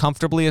rates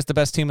comfortably as the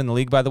best team in the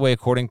league, by the way,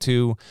 according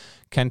to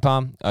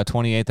KenPom,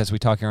 28th as we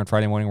talk here on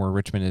Friday morning, where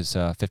Richmond is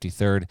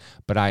 53rd.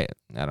 But I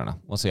don't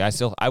know. We'll see.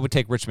 I would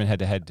take Richmond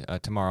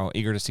head-to-head tomorrow.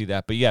 Eager to see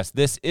that. But yes,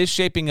 this is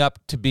shaping up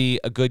to be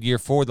a good year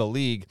for the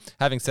league.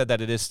 Having said that,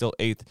 it is still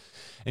 8th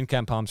in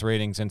KenPom's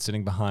ratings and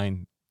sitting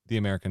behind the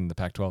American, the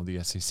Pac-12,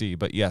 the SEC.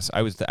 But yes,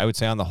 I would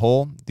say on the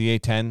whole, the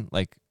A-10,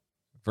 like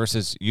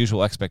versus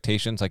usual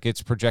expectations, like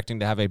it's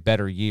projecting to have a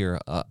better year,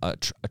 a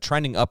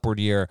trending upward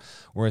year,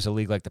 whereas a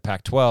league like the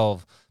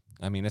Pac-12,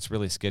 I mean, it's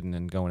really skidding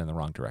and going in the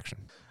wrong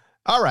direction.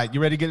 All right,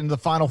 you ready to get into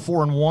the final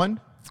 4 and 1?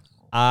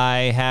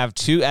 I have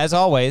 2, as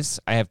always.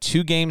 I have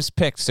 2 games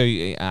picked. So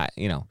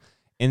in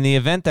the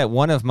event that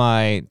one of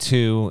my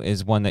 2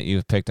 is one that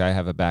you've picked, I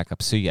have a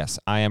backup. So yes,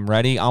 I am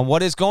ready on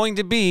what is going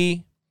to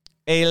be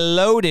a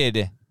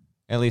loaded,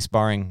 at least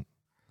barring,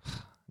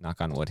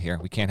 knock on wood here,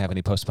 we can't have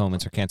any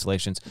postponements or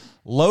cancellations,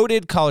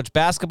 loaded college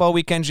basketball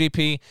weekend,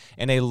 GP,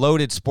 and a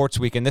loaded sports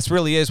weekend. This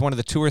really is one of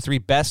the 2 or 3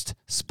 best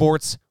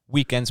sports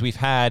weekends we've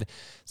had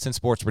since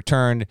sports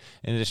returned.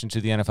 In addition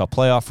to the NFL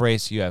playoff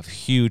race, you have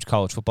huge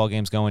college football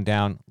games going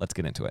down. Let's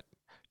get into it.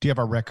 Do you have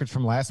our records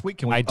from last week?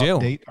 Can we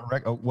update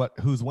our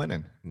who's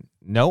winning?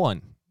 No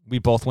one. We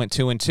both went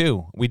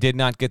 2-2. We did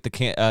not get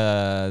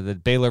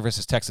the Baylor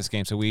versus Texas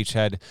game, so we each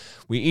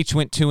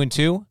went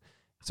 2-2.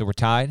 So we're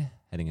tied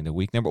heading into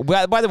week number.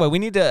 By the way, we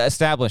need to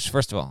establish,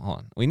 first of all, hold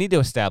on. We need to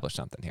establish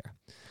something here.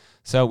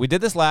 So we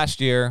did this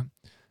last year,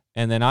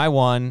 and then I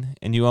won,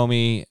 and you owe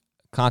me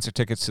concert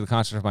tickets to the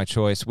concert of my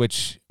choice,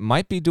 which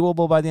might be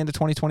doable by the end of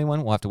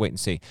 2021. We'll have to wait and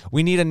see.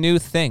 We need a new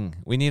thing.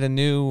 We need a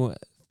new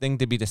thing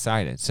to be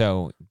decided.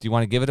 So do you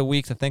want to give it a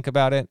week to think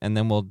about it, and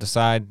then we'll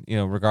decide,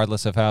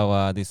 regardless of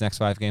how these next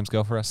 5 games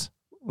go for us?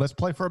 Let's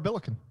play for a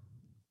Billiken.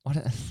 What?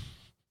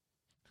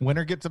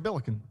 Winner gets a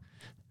Billiken.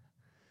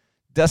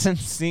 Doesn't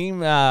seem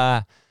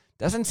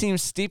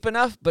steep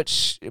enough, but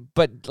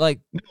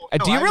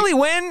do you really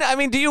win? I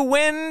mean, do you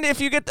win if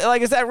you get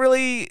is that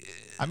really?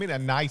 I mean, a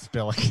nice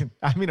Billiken.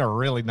 I mean, a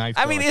really nice.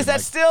 I mean, is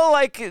that still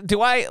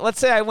let's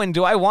say I win?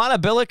 Do I want a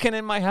Billiken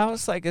in my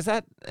house? Like,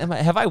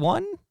 have I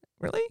won?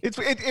 Really?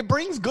 It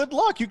brings good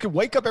luck. You can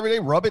wake up every day,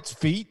 rub its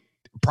feet,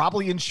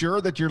 probably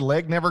ensure that your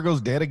leg never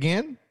goes dead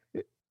again.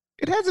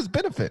 It has its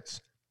benefits.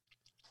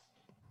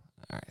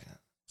 All right,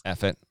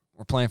 F it.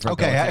 We're playing for a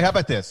Billiken. Okay, how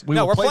about this?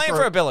 We're playing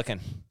for a Billiken.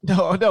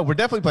 No, we're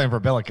definitely playing for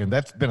a Billiken.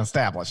 That's been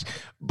established.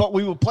 But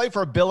we will play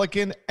for a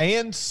Billiken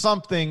and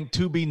something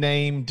to be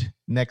named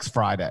next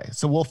Friday.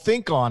 So we'll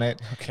think on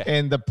it. Okay.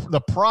 And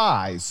the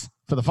prize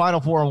for the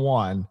final 4 and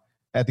 1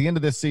 at the end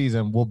of this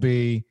season will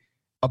be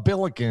a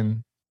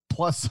Billiken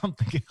plus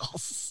something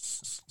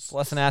else.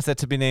 Plus an asset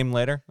to be named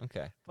later.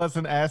 Okay. Plus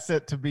an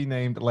asset to be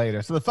named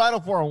later. So the Final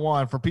Four and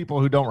one, for people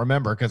who don't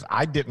remember, because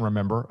I didn't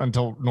remember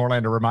until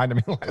Norlander reminded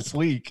me last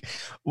week,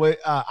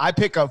 I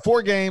pick up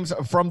 4 games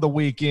from the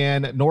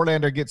weekend.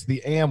 Norlander gets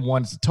the AM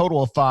one. It's a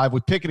total of 5. We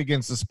pick it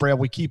against the spread.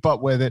 We keep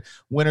up with it.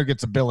 Winner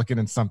gets a Billiken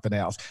and something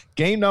else.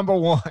 Game number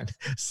 1,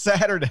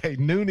 Saturday,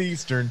 noon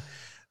Eastern.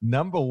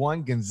 Number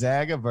 1,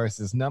 Gonzaga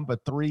versus number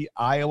 3,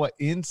 Iowa,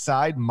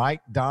 inside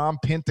Mike Dom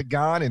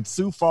Pentagon in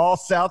Sioux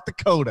Falls, South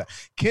Dakota.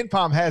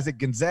 KenPom has it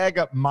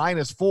Gonzaga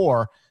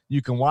 -4.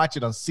 You can watch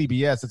it on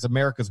CBS. It's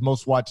America's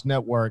most watched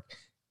network.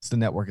 It's the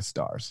network of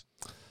stars.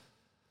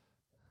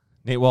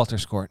 Nate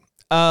Walters scored.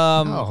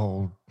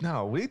 No,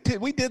 we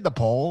did the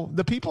poll.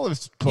 The people have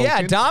spoken.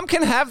 Yeah, Dom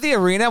can have the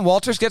arena and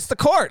Walters gets the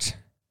court.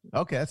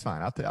 Okay, that's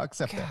fine. I'll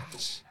accept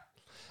that.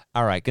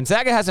 All right.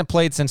 Gonzaga hasn't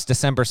played since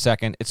December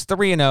 2nd. It's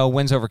 3-0,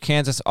 wins over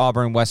Kansas,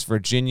 Auburn, West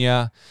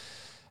Virginia.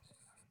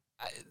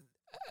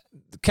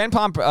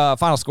 KenPom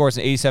final score is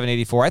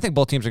 87-84. I think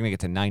both teams are going to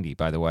get to 90,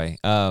 by the way.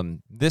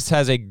 This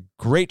has a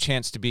great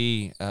chance to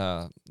be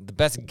the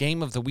best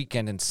game of the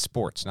weekend in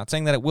sports. Not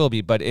saying that it will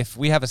be, but if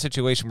we have a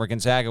situation where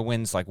Gonzaga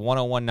wins like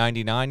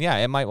 101-99, yeah,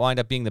 it might wind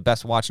up being the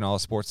best watch in all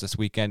of sports this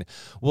weekend.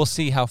 We'll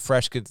see how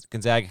fresh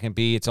Gonzaga can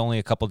be. It's only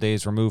a couple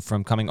days removed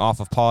from coming off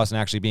of pause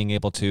and actually being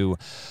able to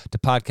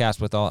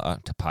podcast with all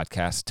to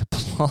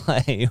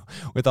play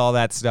with all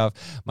that stuff.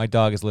 My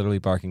dog is literally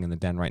barking in the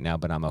den right now,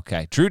 but I'm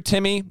okay. Drew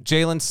Timme,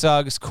 Jalen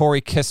Suggs,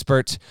 Corey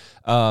Kispert.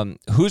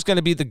 Who's going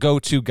to be the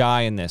go-to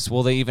guy in this?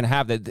 Will they even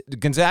have that?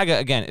 Gonzaga,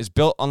 again, is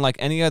built unlike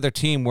any other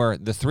team where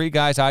the 3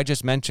 guys I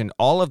just mentioned,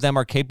 all of them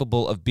are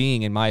capable of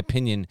being, in my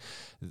opinion,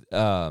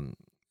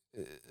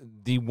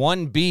 the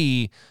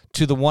 1B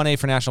to the 1A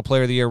for National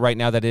Player of the Year right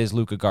now. That is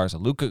Luka Garza.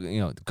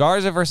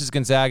 Garza versus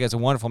Gonzaga is a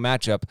wonderful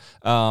matchup.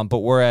 But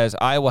whereas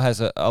Iowa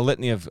has a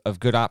litany of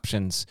good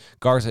options,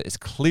 Garza is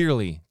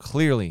clearly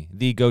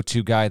the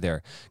go-to guy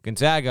there.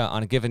 Gonzaga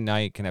on a given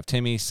night can have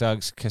Timme,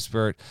 Suggs,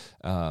 Kispert.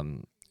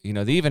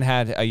 They even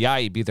had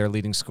Ayayi be their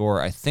leading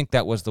scorer. I think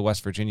that was the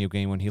West Virginia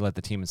game when he led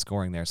the team in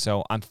scoring there.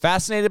 So I'm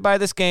fascinated by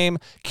this game.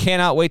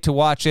 Cannot wait to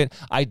watch it.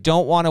 I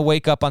don't want to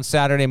wake up on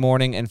Saturday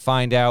morning and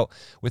find out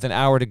with an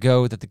hour to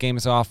go that the game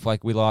is off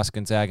like we lost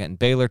Gonzaga and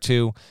Baylor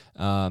to.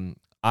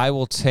 I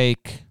will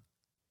take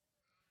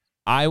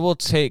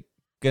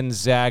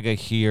Gonzaga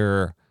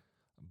here,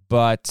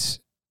 but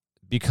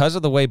because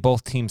of the way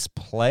both teams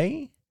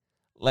play,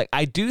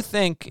 I do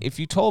think if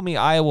you told me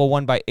Iowa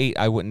won by 8,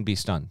 I wouldn't be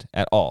stunned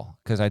at all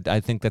because I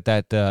think that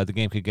the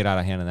game could get out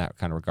of hand in that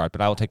kind of regard. But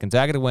I will take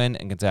Gonzaga to win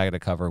and Gonzaga to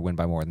cover, win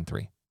by more than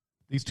 3.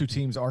 These 2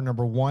 teams are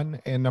number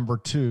 1 and number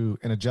 2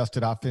 in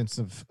adjusted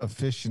offensive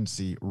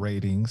efficiency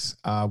ratings,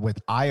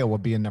 with Iowa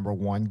being number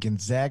 1,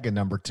 Gonzaga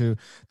number 2.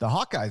 The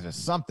Hawkeyes are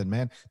something,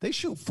 man. They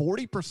shoot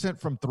 40%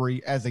 from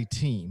 3 as a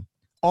team,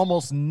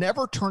 almost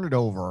never turn it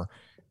over,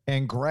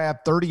 and grab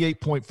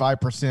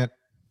 38.5%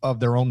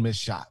 of their own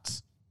missed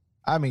shots.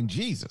 I mean,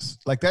 Jesus,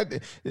 like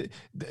that.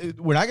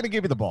 We're not going to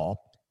give you the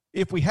ball.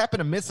 If we happen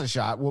to miss a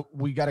shot,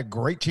 we got a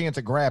great chance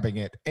at grabbing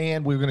it,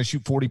 and we're going to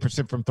shoot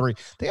 40% from 3.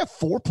 They have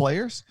 4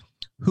 players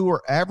who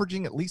are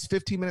averaging at least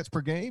 15 minutes per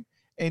game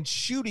and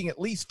shooting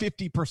at least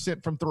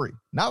 50% from 3.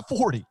 Not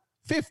 40,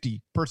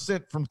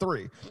 50% from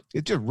 3.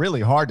 It's just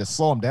really hard to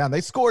slow them down.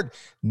 They scored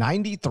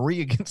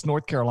 93 against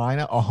North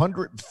Carolina,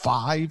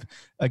 105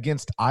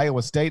 against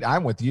Iowa State.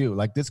 I'm with you.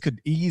 Like, this could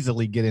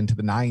easily get into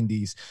the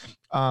 90s.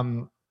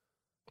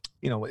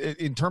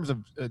 In terms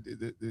of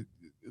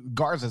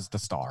Garza's the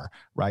star,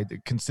 right? The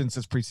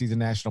consensus preseason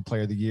National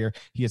Player of the Year.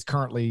 He is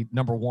currently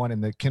number 1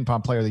 in the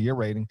KenPom Player of the Year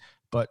rating,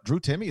 but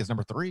Drew Timme is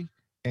number 3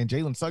 and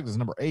Jalen Suggs is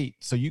number 8.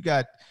 So you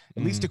got,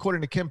 at least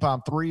according to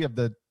KenPom, 3 of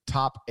the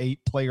top 8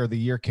 Player of the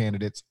Year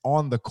candidates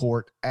on the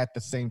court at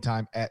the same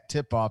time at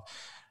tip-off.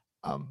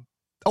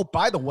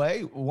 By the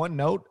way, one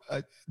note,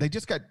 they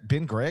just got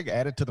Ben Gregg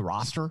added to the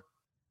roster.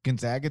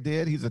 Gonzaga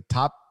did. He's a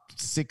top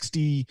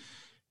 60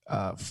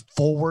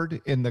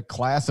 forward in the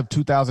class of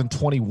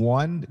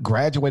 2021,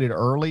 graduated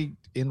early,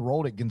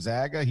 enrolled at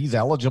Gonzaga. He's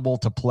eligible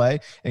to play.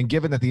 And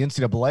given that the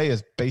NCAA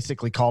is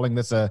basically calling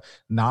this a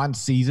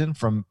non-season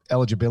from an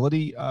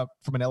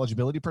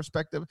eligibility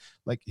perspective,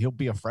 like he'll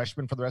be a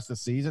freshman for the rest of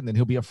the season, then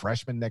he'll be a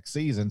freshman next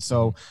season.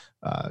 So,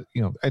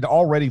 an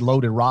already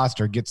loaded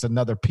roster gets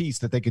another piece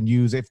that they can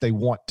use if they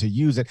want to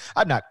use it.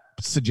 I'm not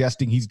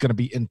suggesting he's going to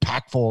be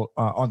impactful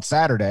on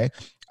Saturday.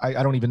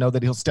 I don't even know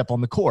that he'll step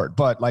on the court,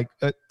 but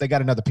they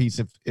got another piece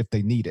if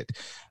they need it.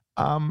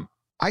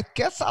 I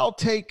guess I'll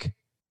take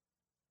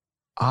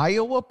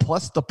Iowa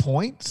plus the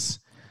points,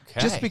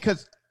 just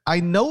because I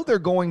know they're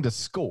going to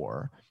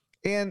score,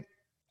 and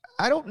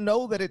I don't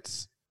know that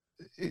it's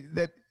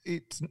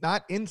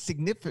not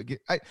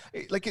insignificant.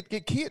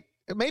 It can't.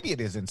 Maybe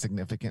it is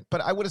insignificant,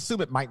 but I would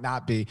assume it might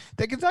not be.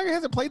 That Gonzaga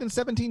hasn't played in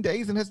 17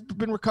 days and has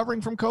been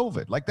recovering from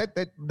COVID. Like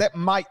that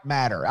might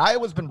matter.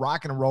 Iowa's been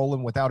rocking and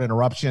rolling without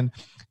interruption.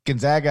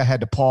 Gonzaga had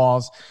to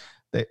pause.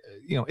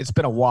 It's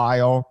been a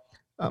while.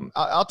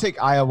 I'll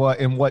take Iowa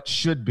in what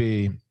should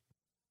be,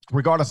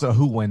 regardless of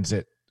who wins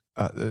it,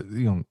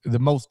 the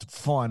most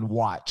fun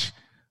watch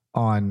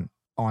on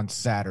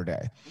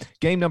Saturday.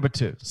 Game number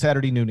 2,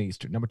 Saturday noon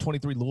Eastern. Number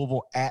 23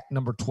 Louisville at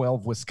number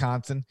 12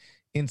 Wisconsin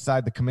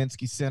inside the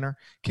Kaminsky Center.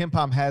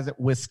 KenPom has it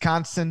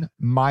Wisconsin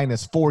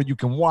 -4. You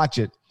can watch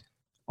it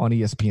on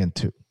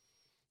ESPN2.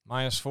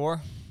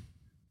 -4.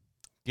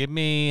 Give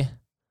me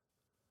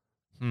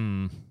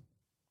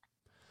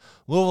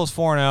Louisville's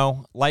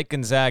 4-0. Like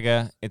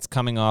Gonzaga, it's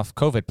coming off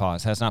COVID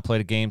pause. Has not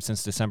played a game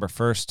since December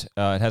 1st.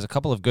 It has a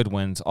couple of good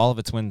wins. All of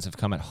its wins have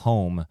come at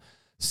home.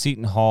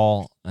 Seton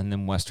Hall and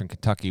then Western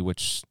Kentucky,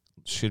 which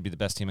should be the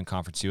best team in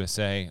Conference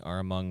USA, are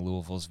among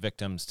Louisville's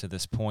victims to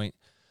this point.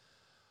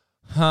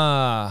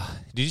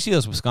 Did you see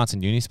those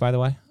Wisconsin unis, by the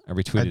way? I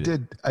retweeted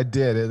it. I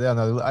did.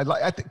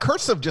 I think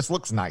cursive just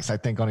looks nice, I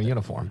think, on a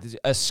uniform.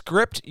 A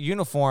script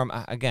uniform,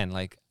 again,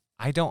 like,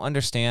 I don't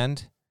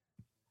understand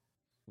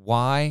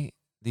why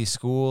these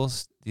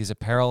schools, these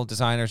apparel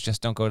designers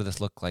just don't go to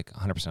this look like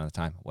 100% of the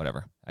time.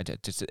 Whatever.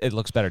 It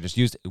looks better.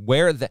 Just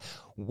wear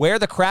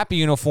the crappy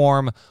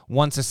uniform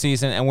once a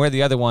season and wear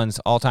the other ones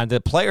all time.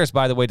 The players,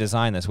 by the way,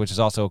 design this, which is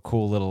also a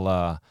cool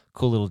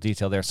little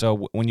detail there.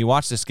 So when you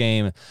watch this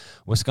game,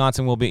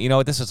 Wisconsin will be, you know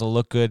what, this is a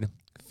look good,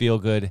 feel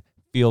good,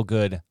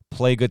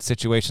 play good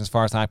situation as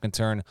far as I'm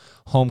concerned.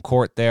 Home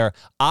court there.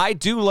 I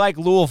do like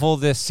Louisville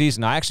this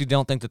season. I actually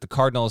don't think that the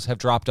Cardinals have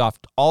dropped off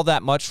all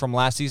that much from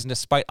last season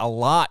despite a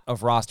lot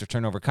of roster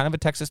turnover. Kind of a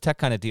Texas Tech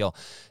kind of deal.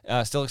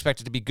 Still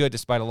expected to be good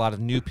despite a lot of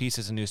new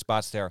pieces and new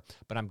spots there.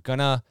 But I'm going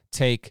to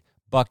take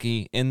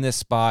Bucky in this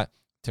spot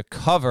to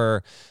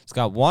cover. It's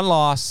got one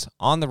loss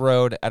on the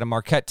road at a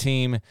Marquette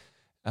team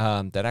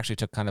that actually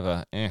took kind of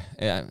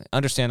a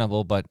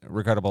understandable but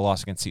regrettable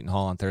loss against Seton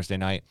Hall on Thursday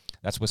night.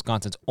 That's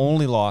Wisconsin's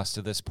only loss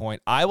to this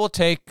point. I will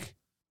take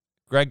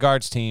Greg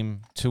Gard's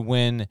team to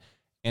win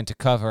and to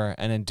cover,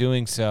 and in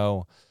doing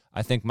so,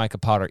 I think Micah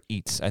Potter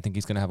eats. I think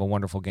he's going to have a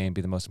wonderful game, be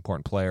the most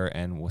important player,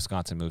 and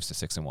Wisconsin moves to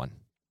 6-1.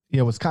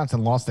 Yeah,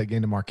 Wisconsin lost that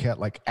game to Marquette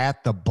like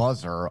at the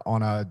buzzer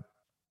on a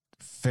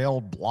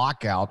failed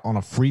block out on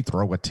a free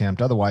throw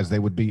attempt. Otherwise, they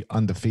would be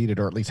undefeated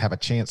or at least have a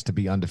chance to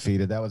be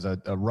undefeated. That was a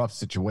rough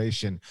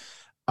situation.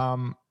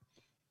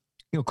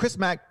 Chris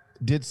Mack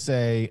did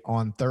say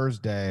on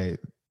Thursday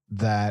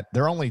that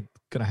they're only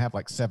going to have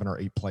like 7 or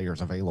 8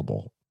 players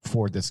available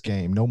for this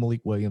game. No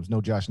Malik Williams,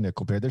 no Josh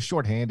Nickelbear. They're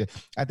shorthanded.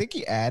 I think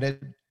he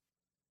added,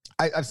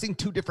 I've seen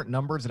 2 different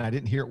numbers and I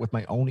didn't hear it with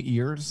my own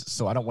ears,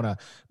 so I don't want to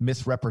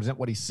misrepresent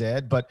what he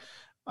said, but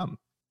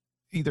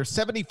either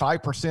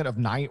 75% of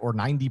 9 or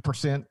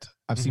 90%,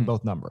 I've seen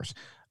both numbers,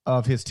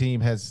 of his team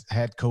has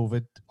had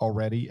COVID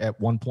already at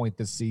one point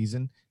this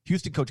season.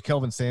 Houston coach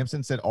Kelvin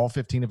Sampson said all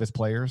 15 of his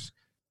players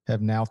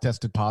have now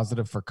tested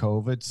positive for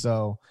COVID.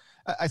 So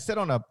I said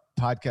on a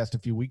podcast a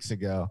few weeks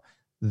ago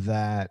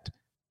that,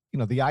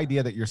 the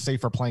idea that you're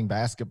safer playing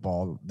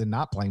basketball than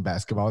not playing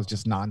basketball is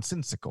just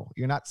nonsensical.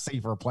 You're not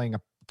safer playing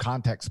a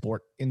contact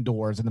sport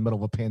indoors in the middle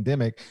of a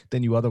pandemic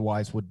than you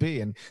otherwise would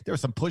be. And there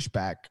was some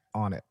pushback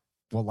on it.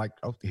 Well, like,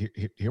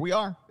 here we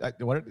are.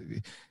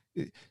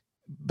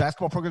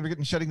 Basketball programs are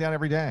getting shutting down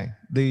every day.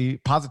 The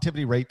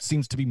positivity rate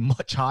seems to be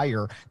much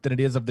higher than it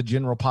is of the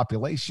general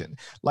population.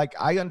 Like,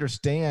 I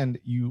understand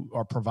you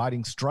are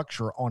providing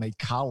structure on a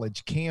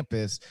college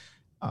campus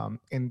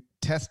and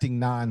testing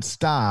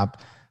nonstop.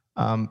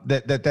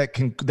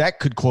 That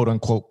could quote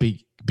unquote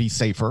be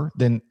safer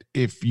than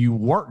if you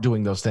weren't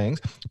doing those things.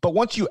 But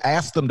once you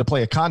ask them to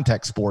play a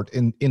contact sport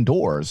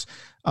indoors,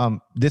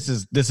 this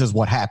is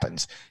what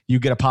happens. You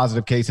get a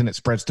positive case and it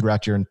spreads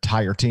throughout your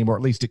entire team, or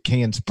at least it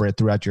can spread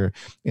throughout your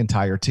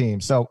entire team.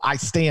 So I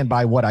stand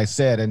by what I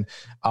said, and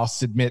I'll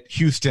submit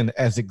Houston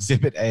as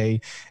Exhibit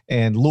A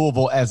and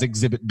Louisville as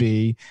Exhibit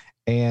B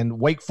and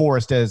Wake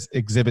Forest as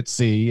Exhibit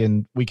C,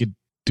 and we could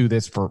do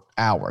this for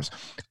hours.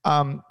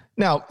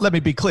 Now, let me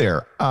be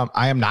clear.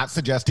 I am not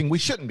suggesting we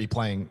shouldn't be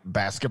playing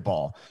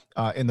basketball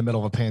in the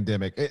middle of a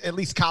pandemic, at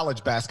least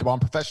college basketball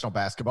and professional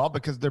basketball,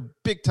 because they're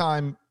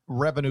big-time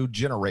revenue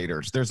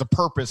generators. There's a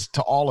purpose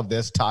to all of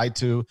this tied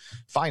to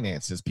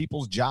finances.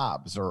 People's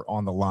jobs are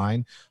on the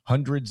line.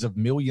 Hundreds of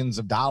millions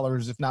of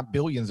dollars, if not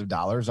billions of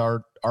dollars,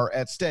 are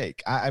at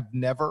stake. I've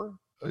never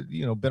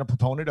been a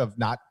proponent of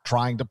not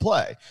trying to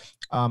play.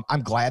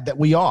 I'm glad that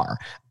we are.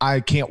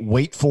 I can't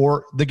wait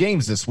for the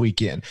games this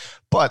weekend,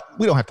 but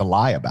we don't have to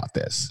lie about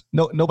this.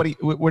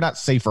 We're not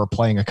safer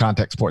playing a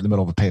contact sport in the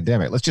middle of a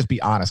pandemic. Let's just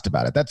be honest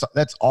about it.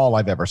 That's all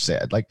I've ever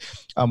said. Like,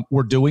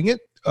 we're doing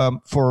it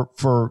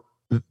for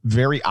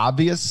very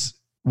obvious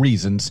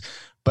reasons,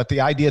 but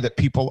the idea that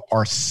people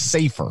are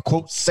safer,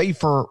 quote,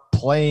 safer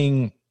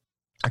playing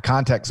a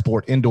contact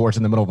sport indoors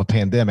in the middle of a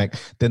pandemic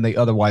than they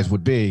otherwise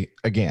would be,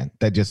 again,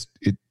 that just,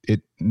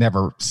 it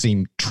never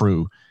seemed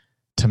true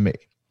to me.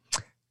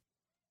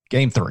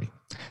 Game 3,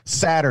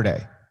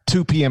 Saturday,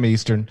 2 p.m.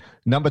 Eastern,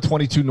 number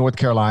 22 North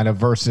Carolina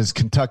versus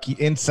Kentucky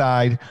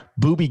inside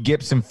Boobie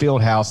Gibson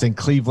Fieldhouse in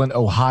Cleveland,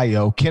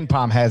 Ohio.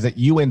 KenPom has it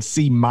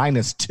UNC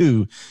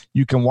 -2.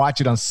 You can watch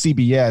it on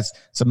CBS.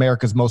 It's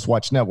America's most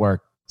watched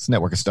network. It's a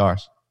network of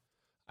stars.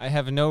 I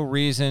have no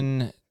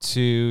reason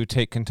to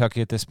take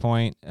Kentucky at this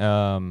point. It's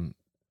on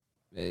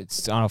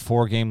a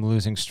 4-game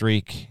losing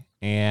streak.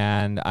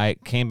 and I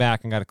came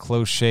back and got a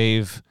close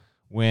shave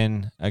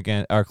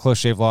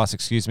loss,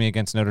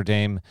 against Notre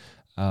Dame.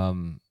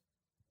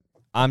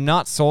 I'm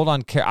not sold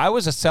on I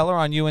was a seller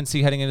on UNC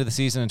heading into the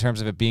season in terms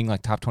of it being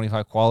like top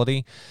 25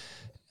 quality.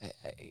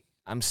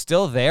 I'm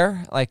still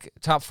there, like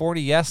top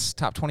 40, yes,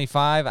 top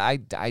 25.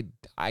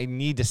 I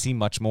need to see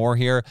much more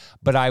here,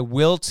 but I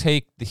will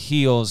take the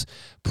Heels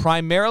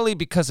primarily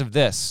because of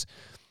this.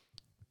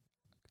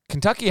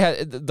 Kentucky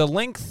had the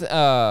length,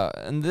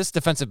 and this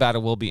defensive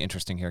battle will be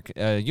interesting here.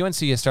 UNC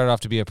has started off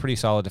to be a pretty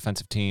solid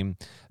defensive team.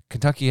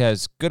 Kentucky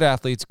has good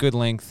athletes, good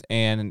length,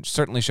 and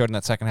certainly showed in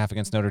that second half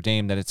against Notre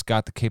Dame that it's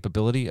got the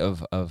capability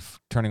of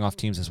turning off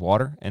teams as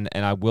water. And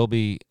I will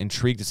be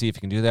intrigued to see if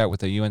you can do that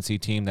with a UNC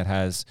team that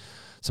has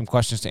some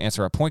questions to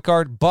answer at point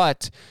guard.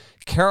 But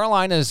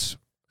Carolina's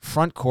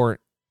front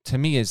court, to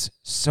me, is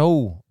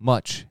so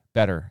much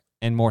better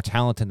and more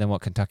talented than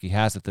what Kentucky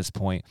has at this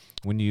point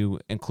when you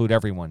include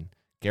everyone.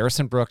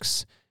 Garrison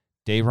Brooks,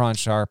 Day'Ron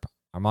Sharpe,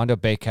 Armando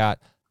Bacot,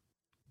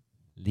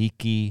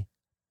 Leaky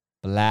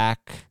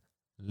Black.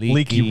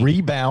 Leaky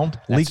Rebound.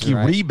 Leaky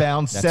right.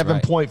 Rebound,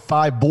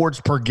 7.5 boards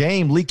per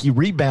game. Leaky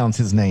Rebound's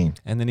his name.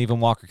 And then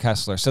even Walker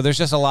Kessler. So there's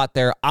just a lot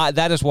there.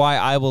 That is why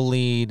I will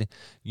lead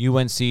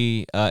UNC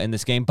in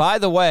this game. By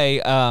the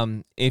way,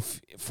 if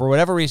for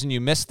whatever reason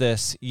you missed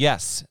this,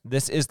 yes,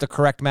 this is the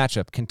correct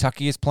matchup.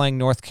 Kentucky is playing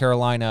North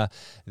Carolina.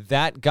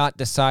 That got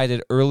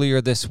decided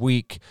earlier this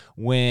week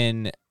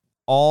when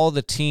all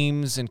the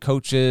teams and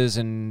coaches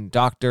and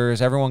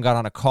doctors, everyone got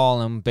on a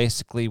call and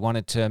basically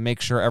wanted to make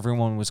sure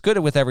everyone was good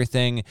with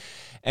everything.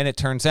 And it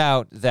turns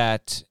out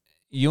that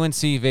UNC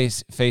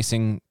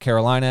facing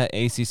Carolina,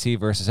 ACC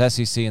versus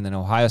SEC, and then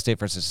Ohio State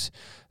versus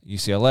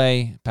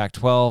UCLA,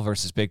 Pac-12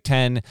 versus Big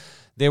Ten.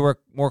 They were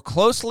more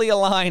closely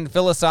aligned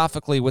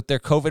philosophically with their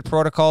COVID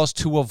protocols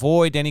to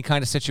avoid any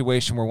kind of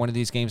situation where one of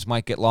these games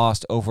might get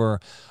lost over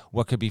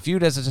what could be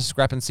viewed as a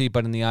discrepancy,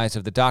 but in the eyes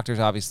of the doctors,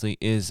 obviously,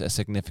 is a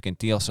significant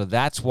deal. So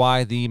that's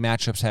why the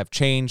matchups have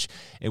changed.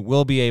 It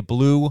will be a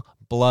blue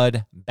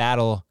blood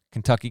battle.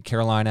 Kentucky,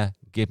 Carolina,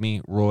 give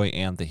me Roy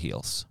and the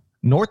Heels.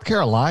 North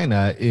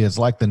Carolina is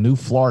like the new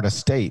Florida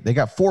State. They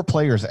got 4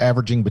 players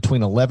averaging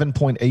between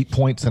 11.8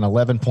 points and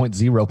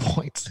 11.0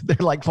 points. They're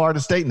like Florida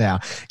State now.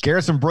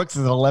 Garrison Brooks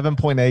is at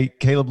 11.8,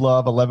 Caleb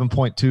Love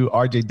 11.2,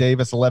 RJ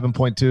Davis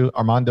 11.2,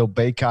 Armando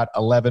Bacot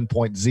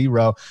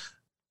 11.0.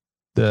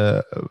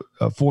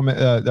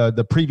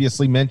 The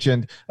previously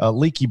mentioned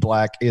Leaky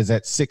Black is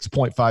at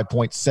 6.5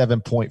 points,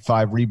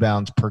 7.5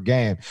 rebounds per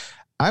game.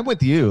 I'm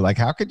with you. Like,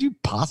 how could you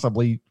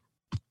possibly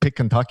pick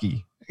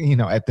Kentucky,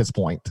 at this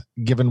point,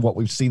 given what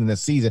we've seen in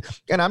this season?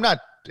 And I'm not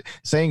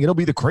saying it'll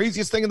be the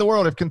craziest thing in the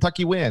world if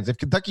Kentucky wins. If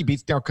Kentucky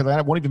beats North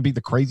Carolina, it won't even be the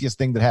craziest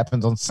thing that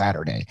happens on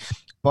Saturday.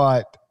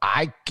 But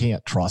I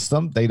can't trust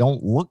them. They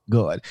don't look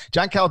good.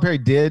 John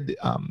Calipari did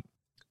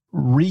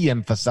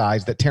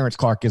re-emphasize that Terrence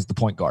Clark is the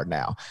point guard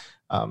now.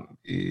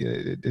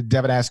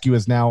 Devin Askew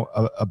is now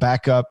a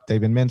backup.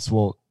 David Mintz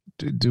will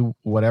do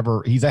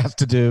whatever he's asked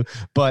to do,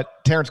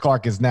 but Terrence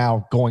Clark is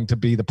now going to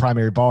be the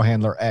primary ball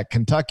handler at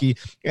Kentucky.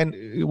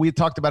 And we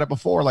talked about it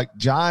before, like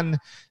John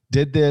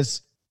did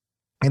this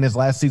in his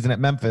last season at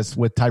Memphis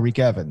with Tyreke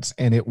Evans,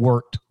 and it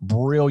worked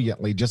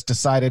brilliantly. Just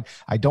decided,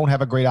 I don't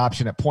have a great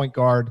option at point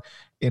guard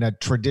in a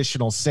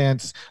traditional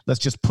sense. Let's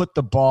just put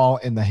the ball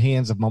in the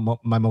hands of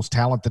my most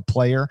talented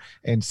player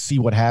and see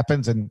what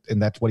happens. And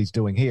that's what he's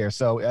doing here.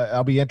 So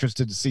I'll be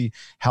interested to see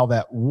how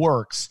that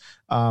works.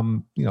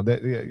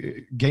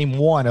 The game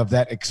 1 of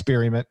that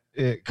experiment,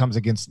 it comes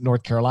against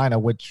North Carolina,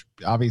 which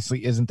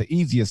obviously isn't the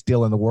easiest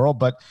deal in the world.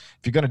 But if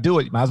you're going to do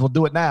it, you might as well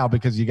do it now,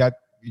 because you got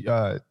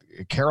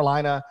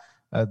Carolina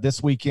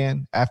this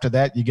weekend. After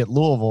that, you get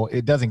Louisville.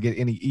 It doesn't get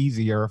any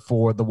easier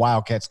for the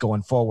Wildcats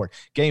going forward.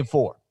 Game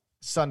 4,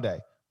 Sunday,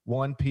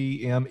 1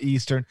 p.m.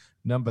 Eastern,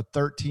 number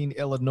 13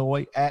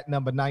 Illinois at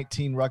number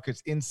 19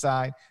 Rutgers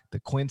inside the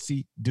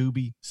Quincy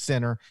Doobie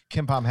Center.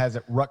 KenPom has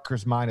it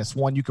Rutgers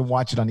 -1. You can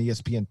watch it on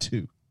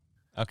ESPN2.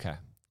 Okay,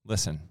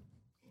 listen.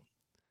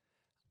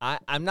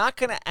 I'm not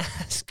going to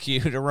ask you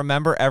to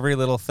remember every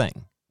little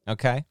thing,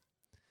 okay?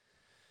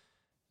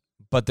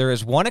 But there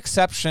is one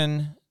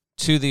exception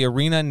to the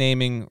arena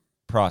naming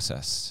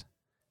process,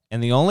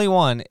 and the only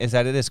one is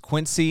that it is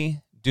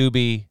Quincy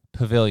Doobie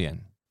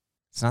Pavilion.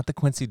 It's not the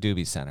Quincy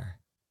Doobie Center.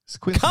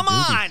 Come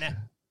on!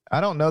 I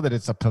don't know that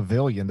it's a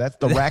pavilion. That's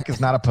the rack is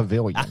not a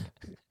pavilion.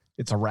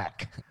 It's a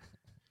rack.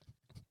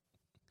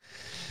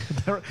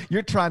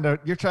 You're trying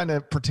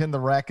to pretend the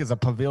rack is a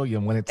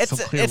pavilion when it's so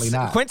clearly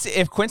not.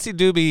 If Quincy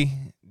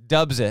Doobie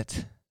dubs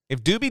it,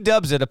 if Doobie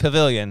dubs it a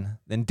pavilion,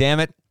 then damn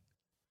it,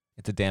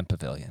 it's a damn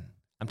pavilion.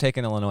 I'm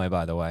taking Illinois,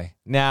 by the way.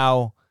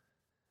 Now,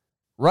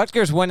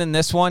 Rutgers winning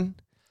this one.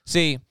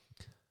 See,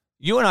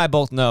 you and I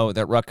both know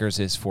that Rutgers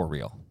is for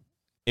real.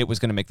 It was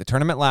going to make the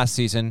tournament last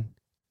season.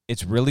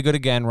 It's really good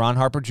again. Ron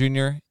Harper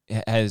Jr.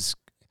 has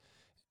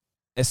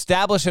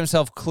established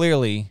himself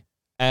clearly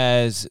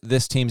as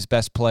this team's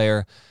best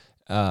player.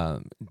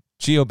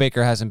 Geo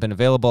Baker hasn't been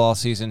available all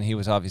season. He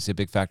was obviously a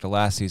big factor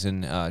last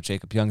season.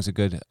 Jacob Young's a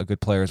good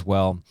player as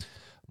well.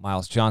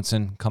 Miles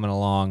Johnson coming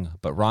along,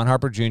 but Ron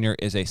Harper Jr.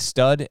 is a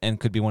stud and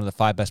could be one of the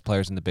 5 best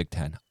players in the Big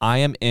Ten. I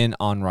am in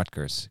on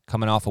Rutgers,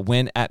 coming off a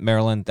win at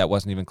Maryland that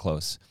wasn't even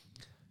close.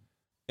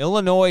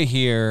 Illinois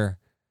here,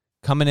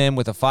 coming in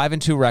with a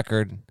 5-2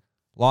 record,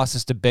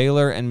 losses to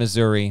Baylor and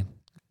Missouri,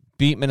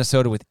 beat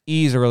Minnesota with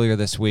ease earlier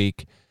this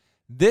week.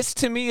 This,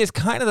 to me, is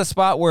kind of the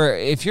spot where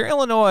if you're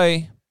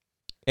Illinois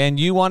and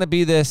you want to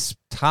be this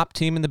top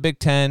team in the Big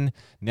Ten,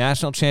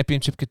 national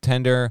championship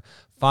contender,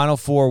 Final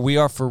Four, we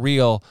are for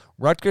real.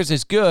 Rutgers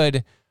is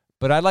good,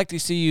 but I'd like to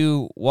see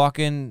you walk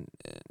in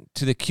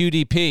to the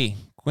QDP,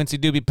 Quincy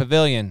Doobie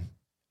Pavilion,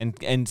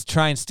 and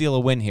try and steal a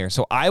win here.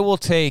 So I will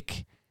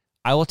take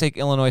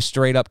Illinois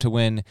straight up to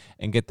win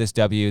and get this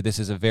W. This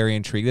is a very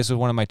intrigued. This is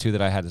one of my 2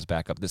 that I had as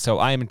backup. So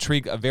I am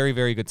intrigued. A very,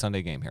 very good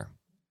Sunday game here.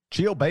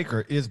 Geo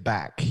Baker is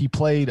back. He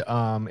played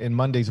in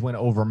Monday's win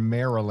over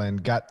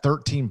Maryland, got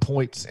 13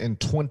 points in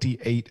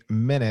 28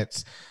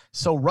 minutes.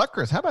 So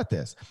Rutgers, how about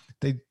this?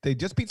 They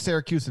just beat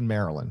Syracuse and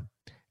Maryland,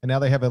 and now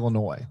they have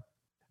Illinois.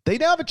 They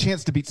now have a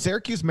chance to beat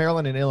Syracuse,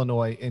 Maryland, and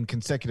Illinois in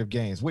consecutive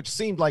games, which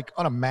seemed like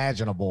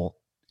unimaginable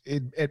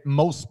at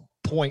most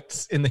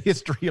points in the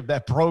history of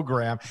that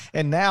program.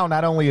 And now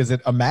not only is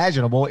it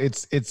imaginable,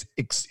 it's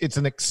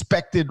an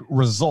expected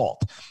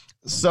result.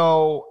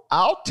 So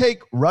I'll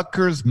take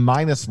Rutgers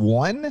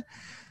 -1,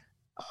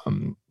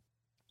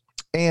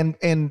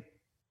 and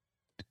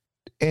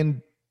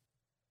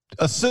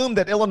assume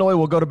that Illinois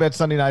will go to bed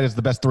Sunday night as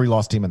the best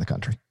 3-loss team in the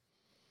country.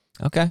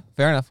 Okay,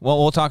 fair enough. Well,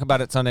 we'll talk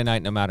about it Sunday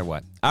night no matter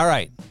what. All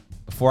right.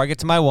 Before I get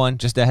to my 1,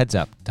 just a heads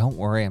up. Don't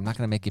worry, I'm not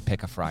going to make you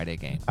pick a Friday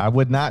game. I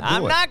would not do it.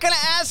 I'm not going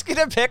to ask you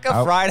to pick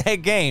a Friday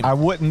game. I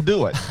wouldn't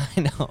do it.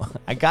 I know.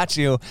 I got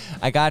you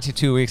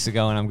 2 weeks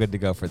ago, and I'm good to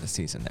go for the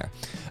season there.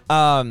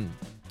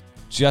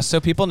 Just so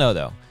people know,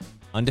 though,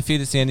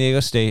 undefeated San Diego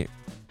State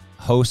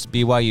hosts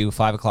BYU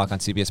 5 o'clock on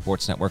CBS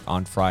Sports Network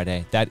on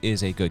Friday. That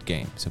is a good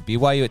game. So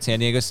BYU at San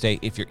Diego State.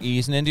 If you're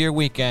easing into your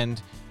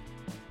weekend,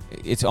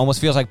 it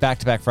almost feels like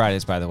back-to-back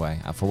Fridays, by the way.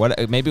 For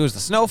what, maybe it was the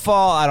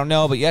snowfall, I don't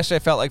know, but yesterday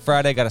felt like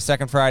Friday. Got a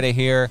second Friday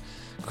here.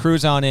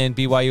 Cruise on in,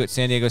 BYU at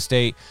San Diego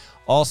State.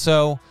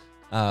 Also,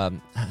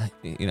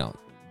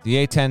 the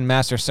A-10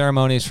 Master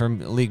Ceremonies from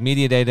League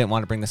Media Day didn't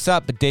want to bring this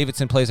up, but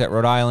Davidson plays at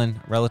Rhode Island.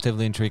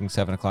 Relatively intriguing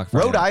 7 o'clock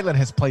Friday. Rhode Island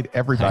has played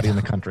everybody in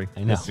the country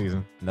this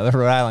season. Another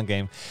Rhode Island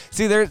game.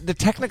 See,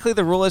 technically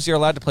the rule is you're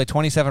allowed to play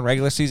 27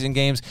 regular season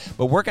games,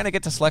 but we're going to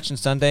get to Selection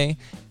Sunday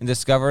and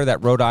discover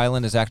that Rhode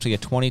Island is actually a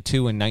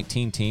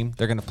 22-19 team.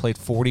 They're going to play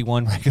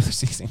 41 regular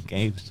season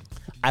games.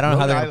 I don't know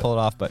how they're going to pull it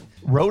off, but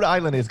Rhode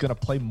Island is going to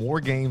play more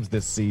games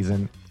this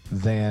season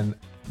than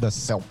the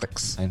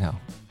Celtics. I know.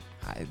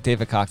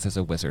 David Cox is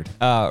a wizard.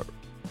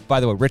 By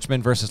the way,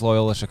 Richmond versus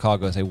Loyola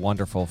Chicago is a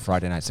wonderful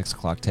Friday night 6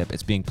 o'clock tip.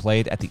 It's being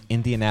played at the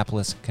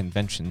Indianapolis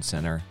Convention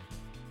Center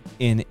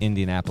in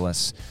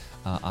Indianapolis.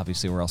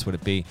 Obviously, where else would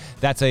it be?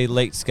 That's a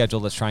late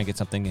schedule. Let's try and get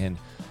something in.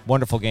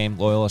 Wonderful game.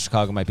 Loyola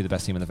Chicago might be the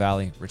best team in the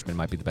Valley. Richmond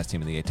might be the best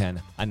team in the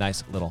A-10. A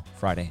nice little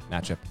Friday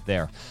matchup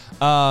there.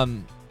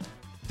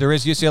 There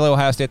is UCLA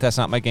Ohio State. That's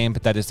not my game,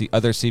 but that is the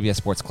other CBS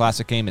Sports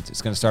Classic game.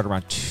 It's going to start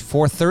around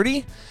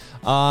 4:30.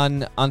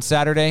 On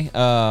Saturday,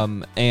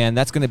 and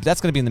that's gonna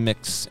be in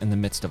the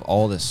midst of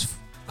all this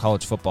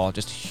college football.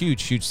 Just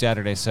huge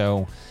Saturday.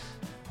 So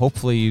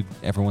hopefully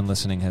everyone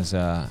listening has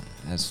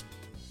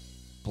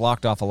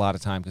blocked off a lot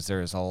of time because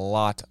there is a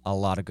lot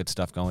of good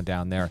stuff going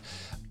down there.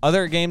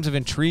 Other games of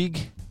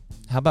intrigue.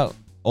 How about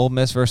Ole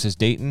Miss versus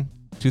Dayton?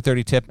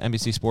 2:30 tip,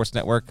 NBC Sports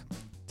Network.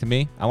 To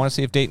me, I want to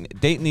see if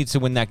Dayton needs to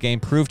win that game.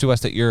 Prove to us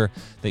that you're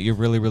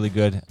really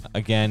good.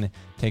 Again,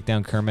 take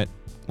down Kermit.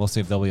 We'll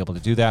see if they'll be able to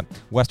do that.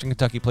 Western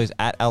Kentucky plays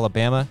at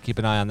Alabama. Keep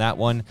an eye on that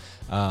one.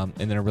 And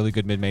then a really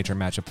good mid-major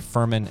matchup.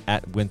 Furman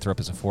at Winthrop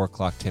is a 4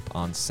 o'clock tip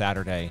on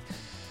Saturday.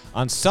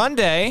 On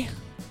Sunday,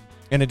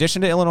 in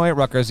addition to Illinois at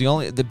Rutgers,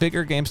 the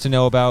bigger games to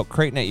know about,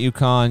 Creighton at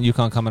UConn.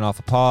 UConn coming off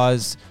a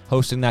pause,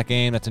 hosting that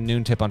game. That's a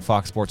noon tip on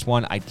Fox Sports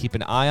 1. I'd keep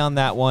an eye on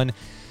that one.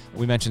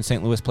 We mentioned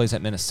St. Louis plays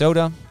at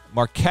Minnesota.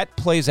 Marquette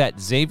plays at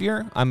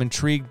Xavier. I'm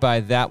intrigued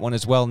by that one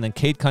as well. And then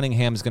Cade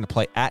Cunningham is going to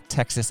play at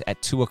Texas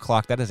at 2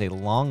 o'clock. That is a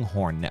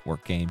Longhorn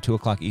Network game, 2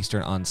 o'clock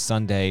Eastern on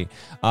Sunday.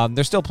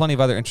 There's still plenty of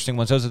other interesting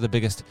ones. Those are the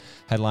biggest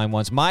headline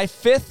ones. My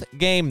 5th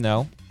game,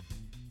 though,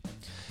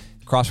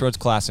 Crossroads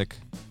Classic,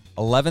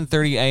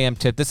 11:30 a.m.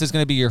 tip. This is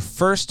going to be your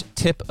first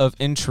tip of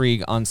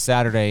intrigue on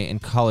Saturday in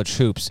college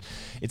hoops.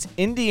 It's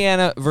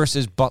Indiana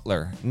versus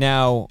Butler.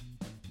 Now,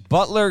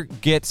 Butler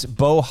gets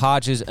Bo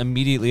Hodges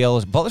immediately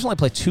eligible. Butler's only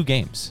played 2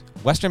 games.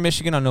 Western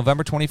Michigan on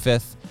November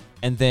 25th,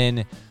 and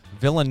then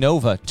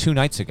Villanova 2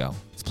 nights ago.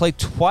 It's played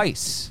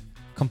twice.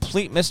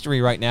 Complete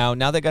mystery right now.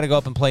 Now they got to go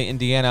up and play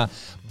Indiana.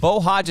 Bo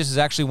Hodges is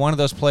actually one of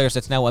those players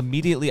that's now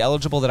immediately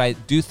eligible that I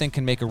do think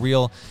can make a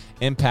real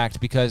impact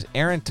because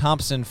Aaron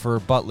Thompson for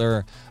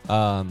Butler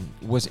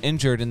was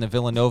injured in the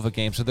Villanova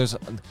game. So there's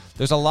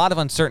a lot of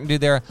uncertainty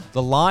there.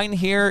 The line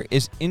here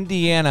is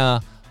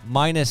Indiana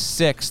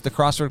 -6. The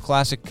Crossroad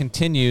Classic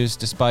continues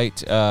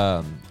despite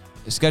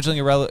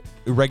scheduling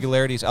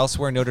irregularities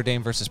elsewhere. Notre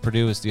Dame versus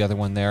Purdue is the other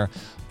one there.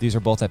 These are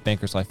both at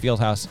Bankers Life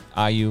Fieldhouse.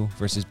 IU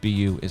versus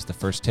BU is the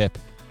first tip.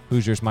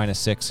 Hoosiers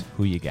 -6.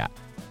 Who you got?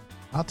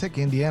 I'll take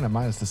Indiana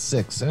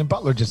 -6. And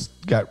Butler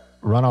just got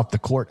run off the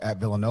court at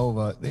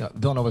Villanova.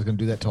 Villanova's going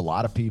to do that to a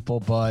lot of people,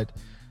 but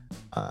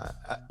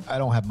I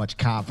don't have much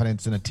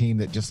confidence in a team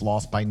that just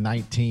lost by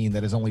 19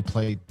 that has only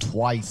played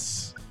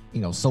twice,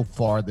 so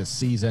far this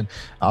season.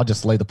 I'll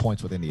just lay the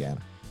points with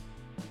Indiana.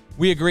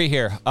 We agree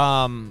here.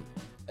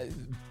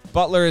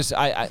 Butler's.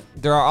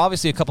 There are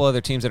obviously a couple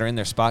other teams that are in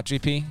their spot,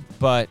 GP,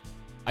 but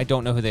I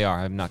don't know who they are.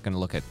 I'm not going to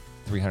look at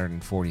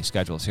 340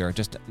 schedules here.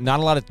 Just not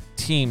a lot of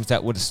teams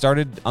that would have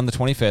started on the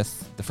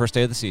 25th, the first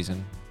day of the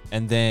season,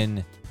 and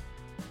then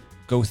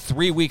go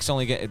 3 weeks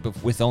only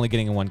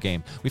getting in one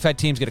game. We've had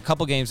teams get a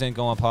couple games in,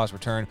 go on pause,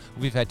 return.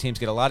 We've had teams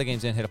get a lot of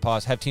games in, hit a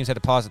pause. Have teams had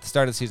to pause at the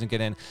start of the season,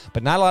 get in,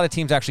 but not a lot of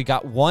teams actually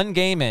got one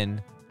game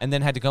in and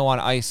then had to go on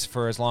ice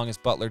for as long as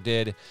Butler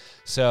did.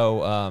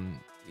 So,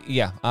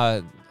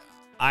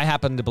 I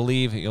happen to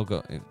believe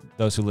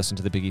those who listen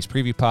to the Big East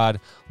Preview Pod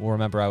will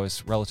remember I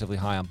was relatively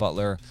high on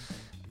Butler.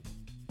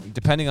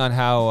 Depending on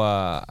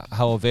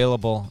how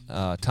available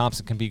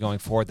Thompson can be going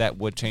forward, that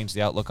would change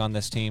the outlook on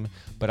this team.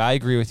 But I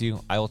agree with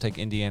you. I will take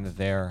Indiana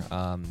there.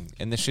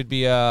 And this should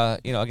be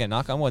again,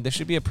 knock on wood, this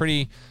should be a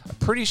pretty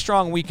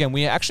strong weekend.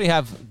 We actually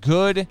have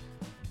good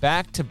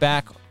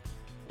back-to-back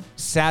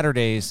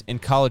Saturdays in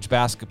college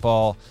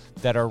basketball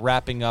that are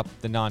wrapping up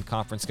the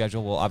non-conference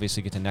schedule. We'll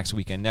obviously get to next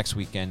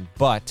weekend.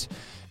 But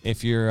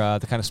if you're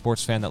the kind of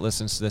sports fan that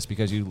listens to this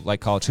because you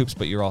like college hoops,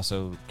 but you're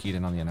also keyed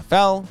in on the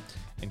NFL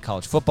and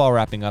college football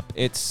wrapping up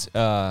its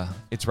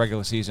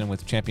regular season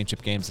with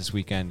championship games this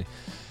weekend,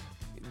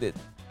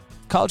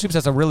 college hoops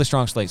has a really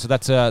strong slate, so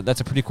that's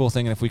a pretty cool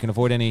thing. And if we can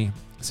avoid any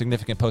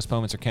significant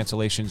postponements or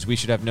cancellations, we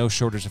should have no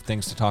shortage of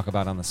things to talk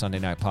about on the Sunday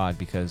Night Pod,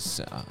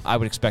 because I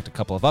would expect a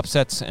couple of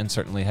upsets and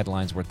certainly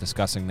headlines worth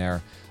discussing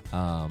there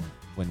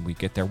when we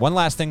get there. One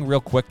last thing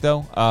real quick,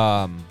 though,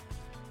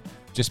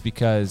 just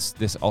because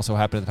this also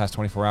happened in the past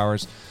 24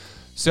 hours.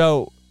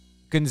 So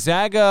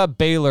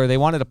Gonzaga-Baylor, they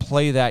wanted to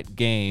play that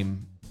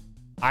game.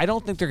 I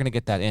don't think they're going to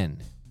get that in.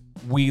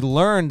 We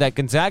learned that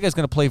Gonzaga is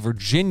going to play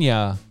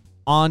Virginia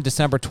on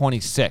December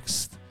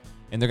 26th,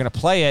 and they're going to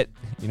play it,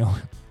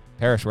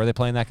 Parrish, where are they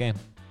playing that game?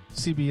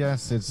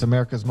 CBS. It's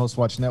America's most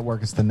watched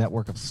network. It's the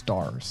network of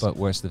stars. But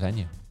where's the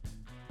venue?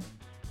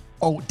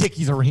 Oh,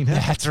 Dickies Arena.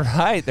 That's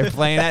right. They're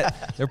playing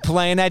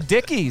at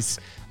Dickies.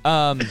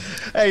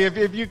 Hey,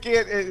 if you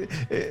can't,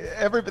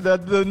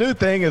 the new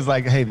thing is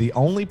like, hey, the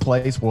only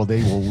place where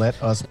they will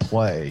let us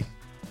play,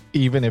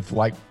 even if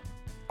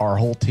our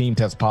whole team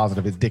tests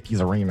positive, is Dickies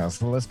Arena.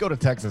 So let's go to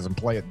Texas and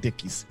play at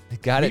Dickies.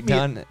 Got it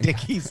done.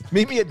 Dickies.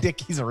 Meet me at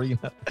Dickies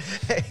Arena.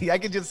 Hey, I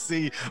can just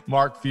see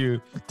Mark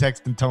Few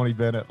texting Tony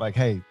Bennett like,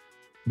 hey,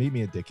 meet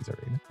me at Dickies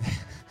Arena.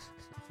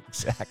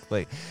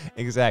 Exactly.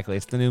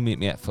 It's the new meet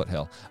me at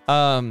Foothill.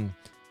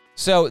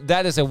 So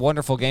that is a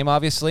wonderful game,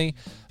 obviously.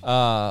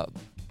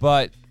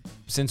 But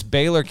since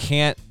Baylor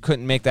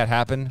couldn't make that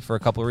happen for a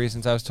couple of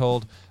reasons, I was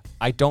told,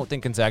 I don't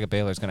think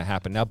Gonzaga-Baylor is going to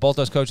happen. Now, both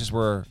those coaches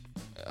were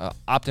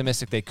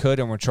optimistic they could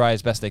and would try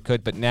as best they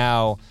could, but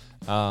now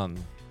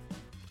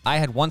I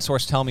had one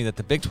source tell me that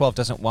the Big 12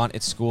 doesn't want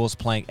its schools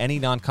playing any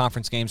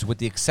non-conference games with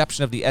the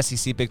exception of the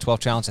SEC Big 12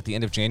 Challenge at the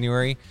end of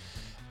January,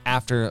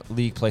 after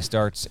league play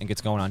starts and gets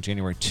going on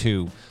January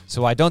 2.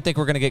 So I don't think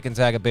we're going to get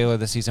Gonzaga-Baylor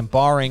this season,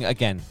 barring,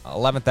 again,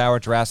 11th hour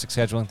drastic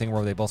scheduling thing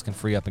where they both can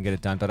free up and get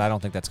it done, but I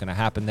don't think that's going to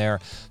happen there.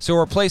 So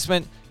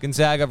replacement,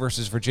 Gonzaga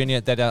versus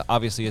Virginia, that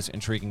obviously is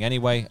intriguing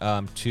anyway,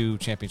 two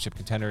championship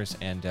contenders,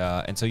 and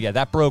so, yeah,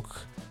 that broke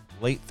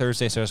late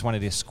Thursday, so I just wanted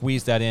to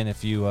squeeze that in.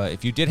 If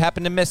you did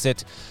happen to miss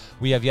it,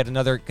 we have yet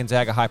another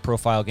Gonzaga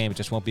high-profile game. It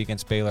just won't be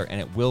against Baylor,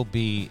 and it will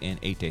be in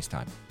 8 days'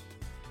 time.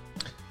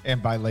 And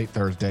by late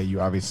Thursday,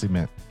 you obviously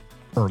meant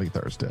early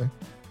Thursday.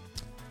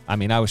 I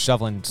mean, I was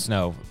shoveling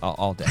snow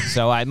all day.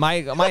 So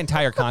my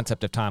entire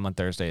concept of time on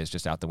Thursday is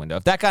just out the window.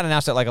 If that got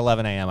announced at like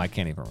 11 a.m., I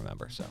can't even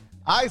remember. So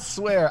I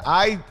swear,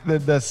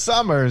 the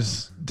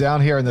summers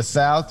down here in the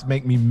South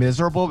make me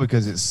miserable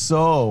because it's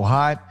so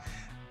hot.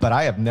 But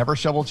I have never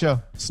shoveled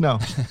snow.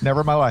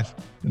 Never in my life.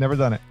 Never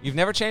done it. You've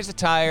never changed a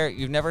tire.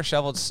 You've never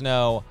shoveled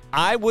snow.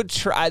 I would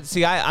try.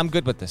 See, I'm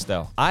good with this,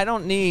 though. I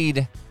don't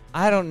need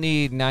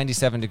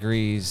 97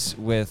 degrees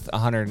with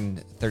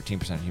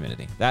 113%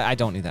 humidity. I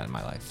don't need that in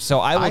my life. So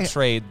I will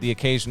trade the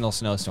occasional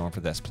snowstorm for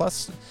this.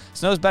 Plus,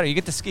 snow's better. You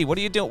get to ski. What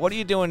are you doing? What are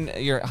you doing?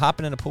 You're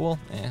hopping in a pool?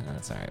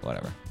 That's all right.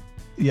 Whatever.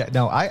 Yeah,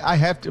 no, I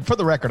have to, for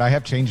the record, I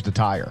have changed a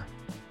tire.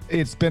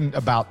 It's been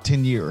about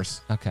 10 years.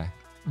 Okay.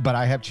 But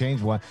I have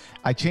changed one.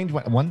 I changed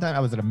one time.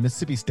 I was at a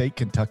Mississippi State,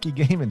 Kentucky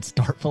game in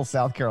Starkville,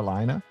 South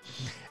Carolina.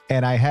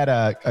 And I had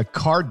a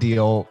car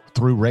deal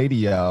through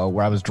radio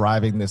where I was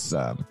driving this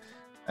like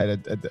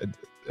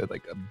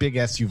a big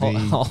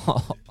SUV.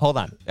 Hold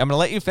on. I'm going to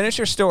let you finish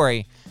your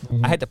story.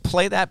 Mm-hmm. I had to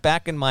play that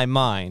back in my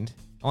mind.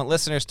 I want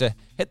listeners to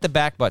hit the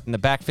back button, the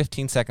back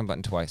 15-second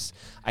button twice.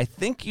 I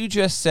think you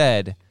just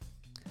said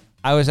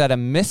I was at a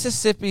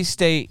Mississippi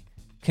State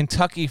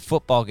Kentucky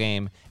football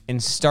game in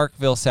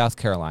Starkville, South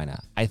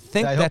Carolina. I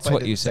think that's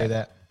what you said.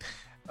 That.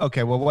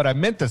 Okay, well, what I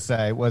meant to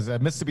say was a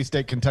Mississippi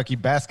State Kentucky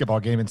basketball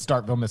game in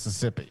Starkville,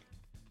 Mississippi.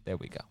 There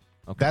we go.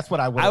 Okay. That's what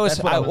I would.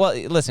 Well,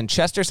 listen,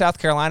 Chester, South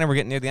Carolina. We're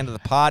getting near the end of the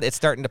pod. It's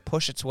starting to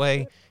push its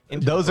way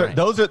into those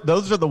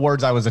are the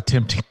words I was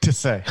attempting to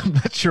say. I'm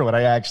not sure what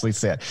I actually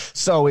said.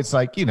 So it's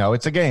like,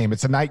 it's a game.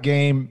 It's a night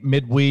game,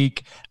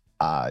 midweek.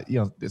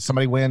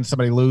 Somebody wins,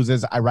 somebody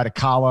loses. I write a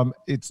column.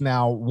 It's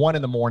now 1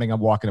 a.m. I'm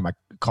walking in my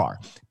car.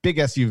 Big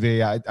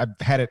SUV. I've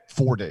had it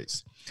 4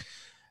 days.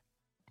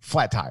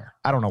 Flat tire.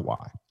 I don't know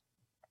why.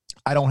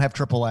 I don't have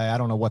AAA. I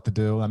don't know what to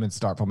do. I'm in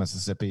Starkville,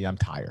 Mississippi. I'm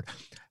tired.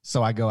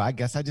 So I go, I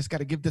guess I just got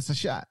to give this a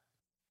shot.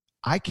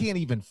 I can't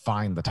even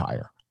find the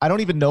tire. I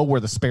don't even know where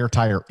the spare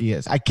tire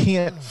is. I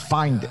can't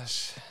find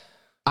it.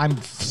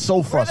 I'm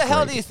so frustrated. Where the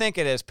hell do you think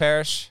it is,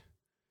 Parrish?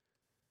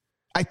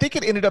 I think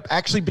it ended up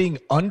actually being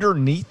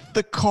underneath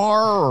the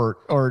car,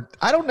 or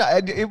I don't know.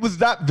 It was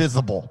not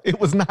visible. It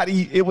was not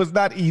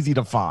easy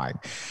to find.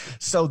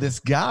 So this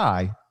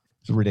guy,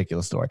 it's a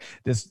ridiculous story.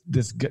 This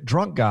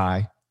drunk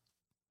guy,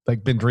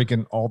 like been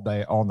drinking all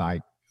day, all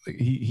night.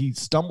 He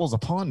stumbles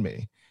upon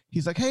me.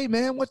 He's like, "Hey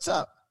man, what's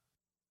up?"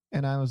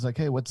 And I was like,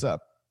 "Hey, what's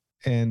up?"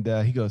 And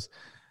he goes,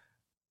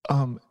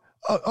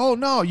 "Oh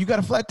no, you got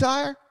a flat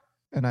tire?"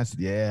 And I said,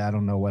 "Yeah, I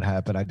don't know what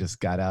happened. I just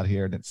got out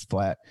here and it's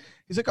flat."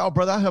 He's like, "Oh,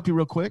 brother, I'll help you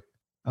real quick."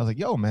 I was like,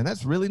 "Yo, man,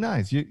 that's really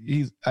nice."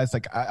 I was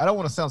like, I don't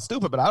want to sound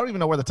stupid, but I don't even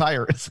know where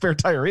the spare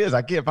tire is.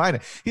 I can't find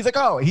it. He's like,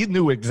 "Oh," he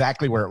knew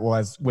exactly where it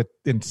was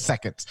within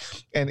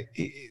seconds. And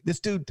this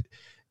dude,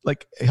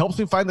 like, helps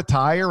me find the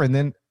tire. And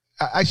then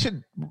I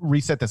should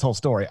reset this whole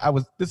story.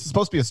 This is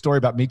supposed to be a story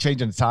about me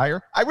changing the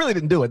tire. I really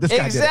didn't do it. This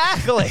guy did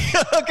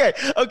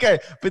it. Okay.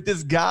 But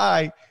this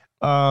guy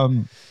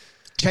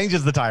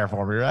changes the tire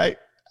for me, right?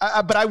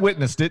 But I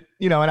witnessed it,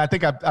 and I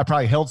think I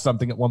probably held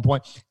something at one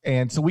point.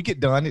 And so we get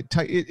done.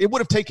 It would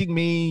have taken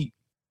me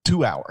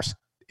 2 hours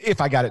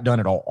if I got it done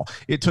at all.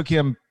 It took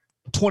him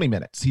 20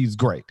 minutes. He's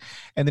great.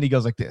 And then he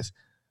goes like this.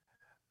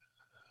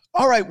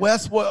 "All right,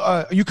 Wes,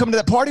 are you coming to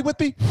that party with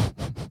me?"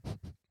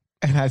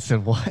 And I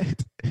said,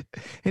 "What?"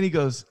 And he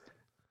goes,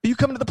 "Are you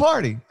coming to the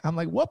party?" I'm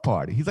like, "What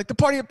party?" He's like, "The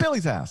party at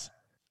Billy's house."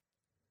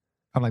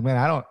 I'm like, "Man,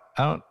 I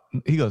don't."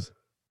 He goes,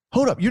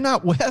 "Hold up, you're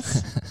not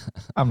Wes?"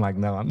 I'm like,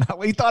 "No, I'm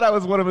not." He thought I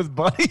was one of his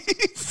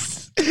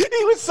buddies.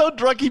 He was so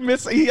drunk,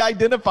 he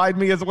identified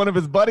me as one of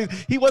his buddies.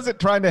 He wasn't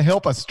trying to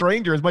help a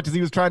stranger as much as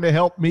he was trying to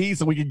help me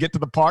so we could get to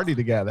the party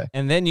together.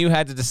 And then you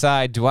had to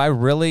decide, do I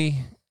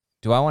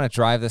want to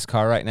drive this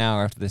car right now,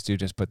 or after this dude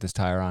just put this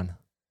tire on?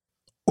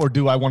 Or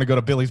do I want to go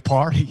to Billy's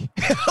party?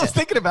 I was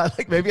thinking about,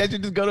 like, maybe I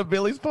should just go to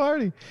Billy's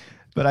party.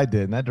 But I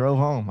didn't. I drove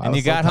home. And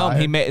you got home.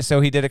 He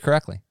did it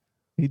correctly.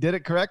 He did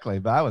it correctly,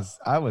 but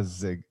I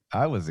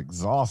was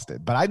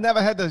exhausted. But I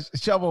never had to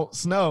shovel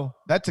snow.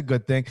 That's a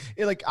good thing.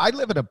 I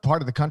live in a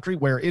part of the country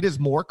where it is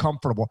more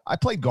comfortable. I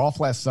played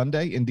golf last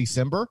Sunday in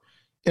December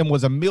and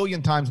was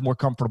 1,000,000 times more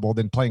comfortable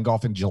than playing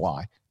golf in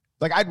July.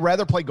 Like, I'd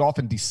rather play golf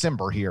in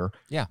December here,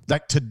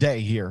 like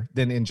today here,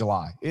 than in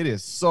July. It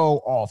is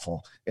so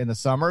awful in the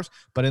summers,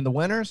 but in the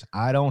winters,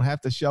 I don't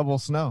have to shovel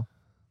snow.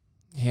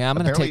 Yeah, I'm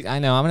going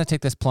to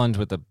take this plunge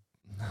with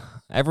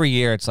every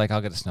year. It's like,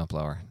 I'll get a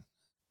snowblower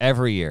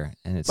every year.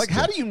 And it's like,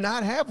 how do you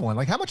not have one?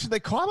 Like, how much do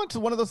they cost? How much does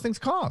one of those things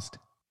cost?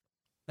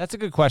 That's a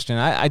good question.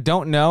 I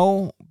don't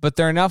know, but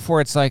they're enough where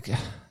it's like,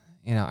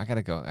 I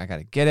got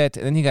to get it.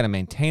 And then you got to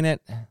maintain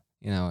it.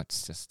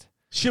 It's just.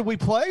 Should we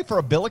play for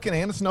a Billiken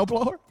and a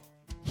snowblower?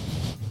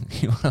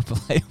 You want to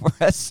play for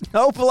a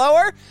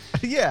snowblower?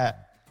 Yeah.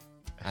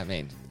 I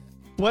mean,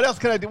 what else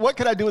can I do? What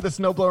can I do with a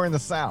snowblower in the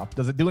South?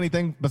 Does it do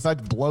anything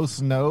besides blow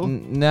snow?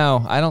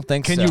 No, I don't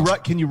think so.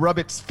 Can you rub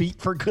its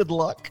feet for good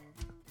luck?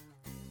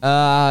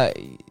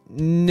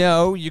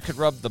 No, you could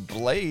rub the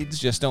blades.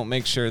 Just don't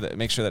make sure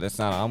that it's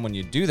not on when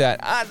you do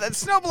that. That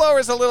snowblower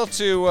is a little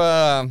too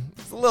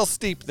it's a little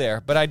steep there,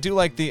 but I do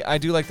like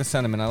the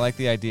sentiment. I like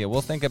the idea.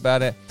 We'll think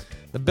about it.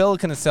 The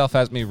Billiken itself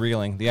has me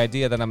reeling. The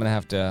idea that I'm going to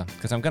have to,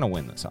 because I'm going to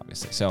win this,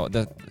 obviously. So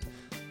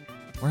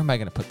where am I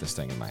going to put this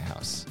thing in my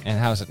house? And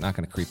how is it not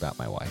going to creep out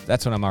my wife?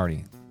 That's what I'm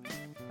already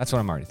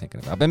thinking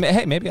about. But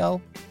hey, maybe I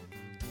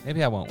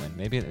won't win.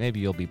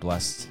 Maybe you'll be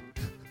blessed.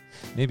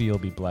 Maybe you'll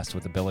be blessed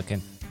with the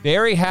Billiken.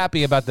 Very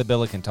happy about the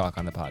Billiken talk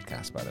on the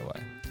podcast, by the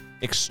way.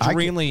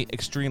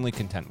 Extremely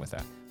content with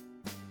that.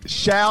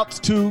 Shouts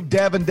to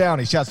Devin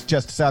Downey. Shouts to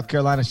Chester, South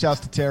Carolina. Shouts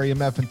to Terry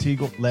M. F. and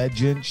Teagle,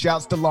 legend.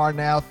 Shouts to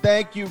Larnell.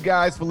 Thank you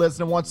guys for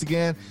listening once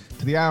again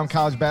to the Eye on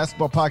College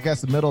Basketball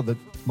Podcast, in the middle of the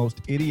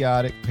most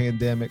idiotic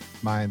pandemic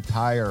my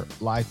entire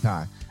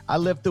lifetime. I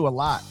lived through a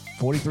lot.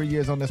 43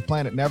 years on this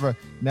planet, never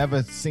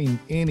seen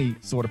any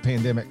sort of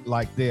pandemic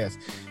like this.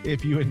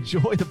 If you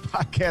enjoy the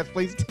podcast,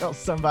 please tell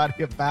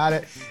somebody about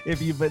it.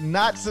 If you've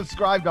not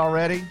subscribed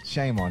already,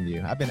 shame on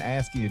you. I've been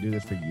asking you to do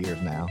this for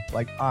years now.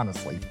 Like,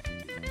 honestly,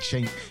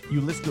 shame.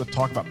 You listen to a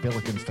talk about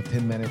Billikens for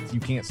 10 minutes. You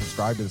can't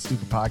subscribe to the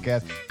stupid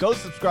podcast. Go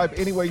subscribe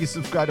anywhere you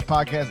subscribe to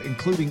podcasts,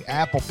 including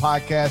Apple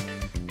Podcasts.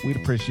 We'd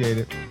appreciate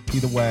it.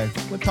 Either way,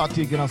 we'll talk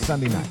to you again on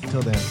Sunday night.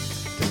 Until then,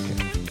 take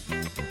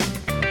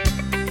care.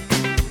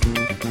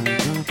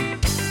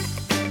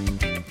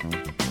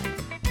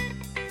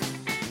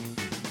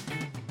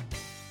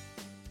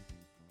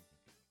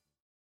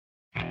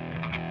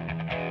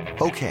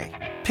 Okay,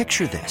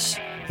 picture this.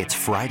 It's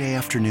Friday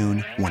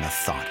afternoon when a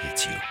thought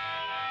hits you.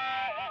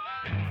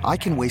 I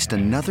can waste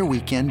another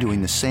weekend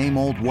doing the same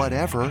old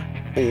whatever,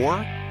 or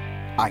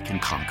I can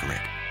conquer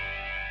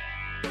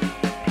it.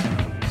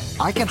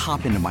 I can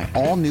hop into my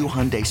all-new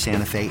Hyundai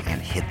Santa Fe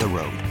and hit the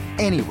road.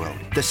 Any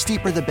road. The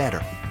steeper the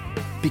better.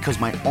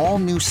 Because my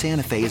all-new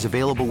Santa Fe is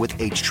available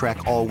with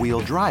H-Track all-wheel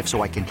drive,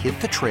 so I can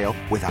hit the trail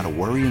without a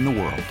worry in the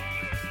world.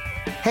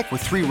 Heck,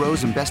 with 3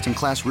 rows and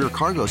best-in-class rear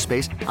cargo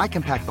space, I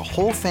can pack the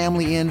whole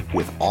family in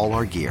with all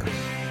our gear.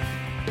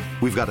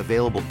 We've got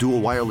available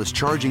dual wireless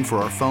charging for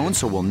our phones,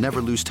 so we'll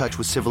never lose touch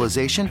with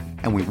civilization,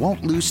 and we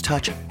won't lose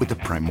touch with the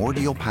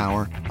primordial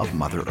power of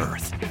Mother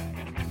Earth.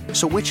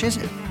 So which is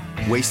it?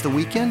 Waste the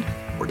weekend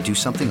or do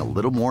something a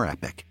little more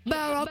epic?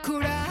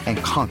 And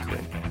conquer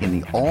it in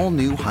the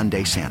all-new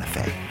Hyundai Santa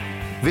Fe.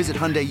 Visit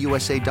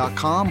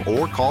HyundaiUSA.com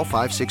or call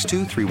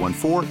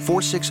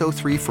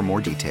 562-314-4603 for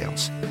more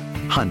details.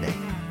 Hyundai,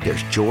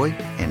 there's joy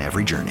in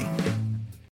every journey.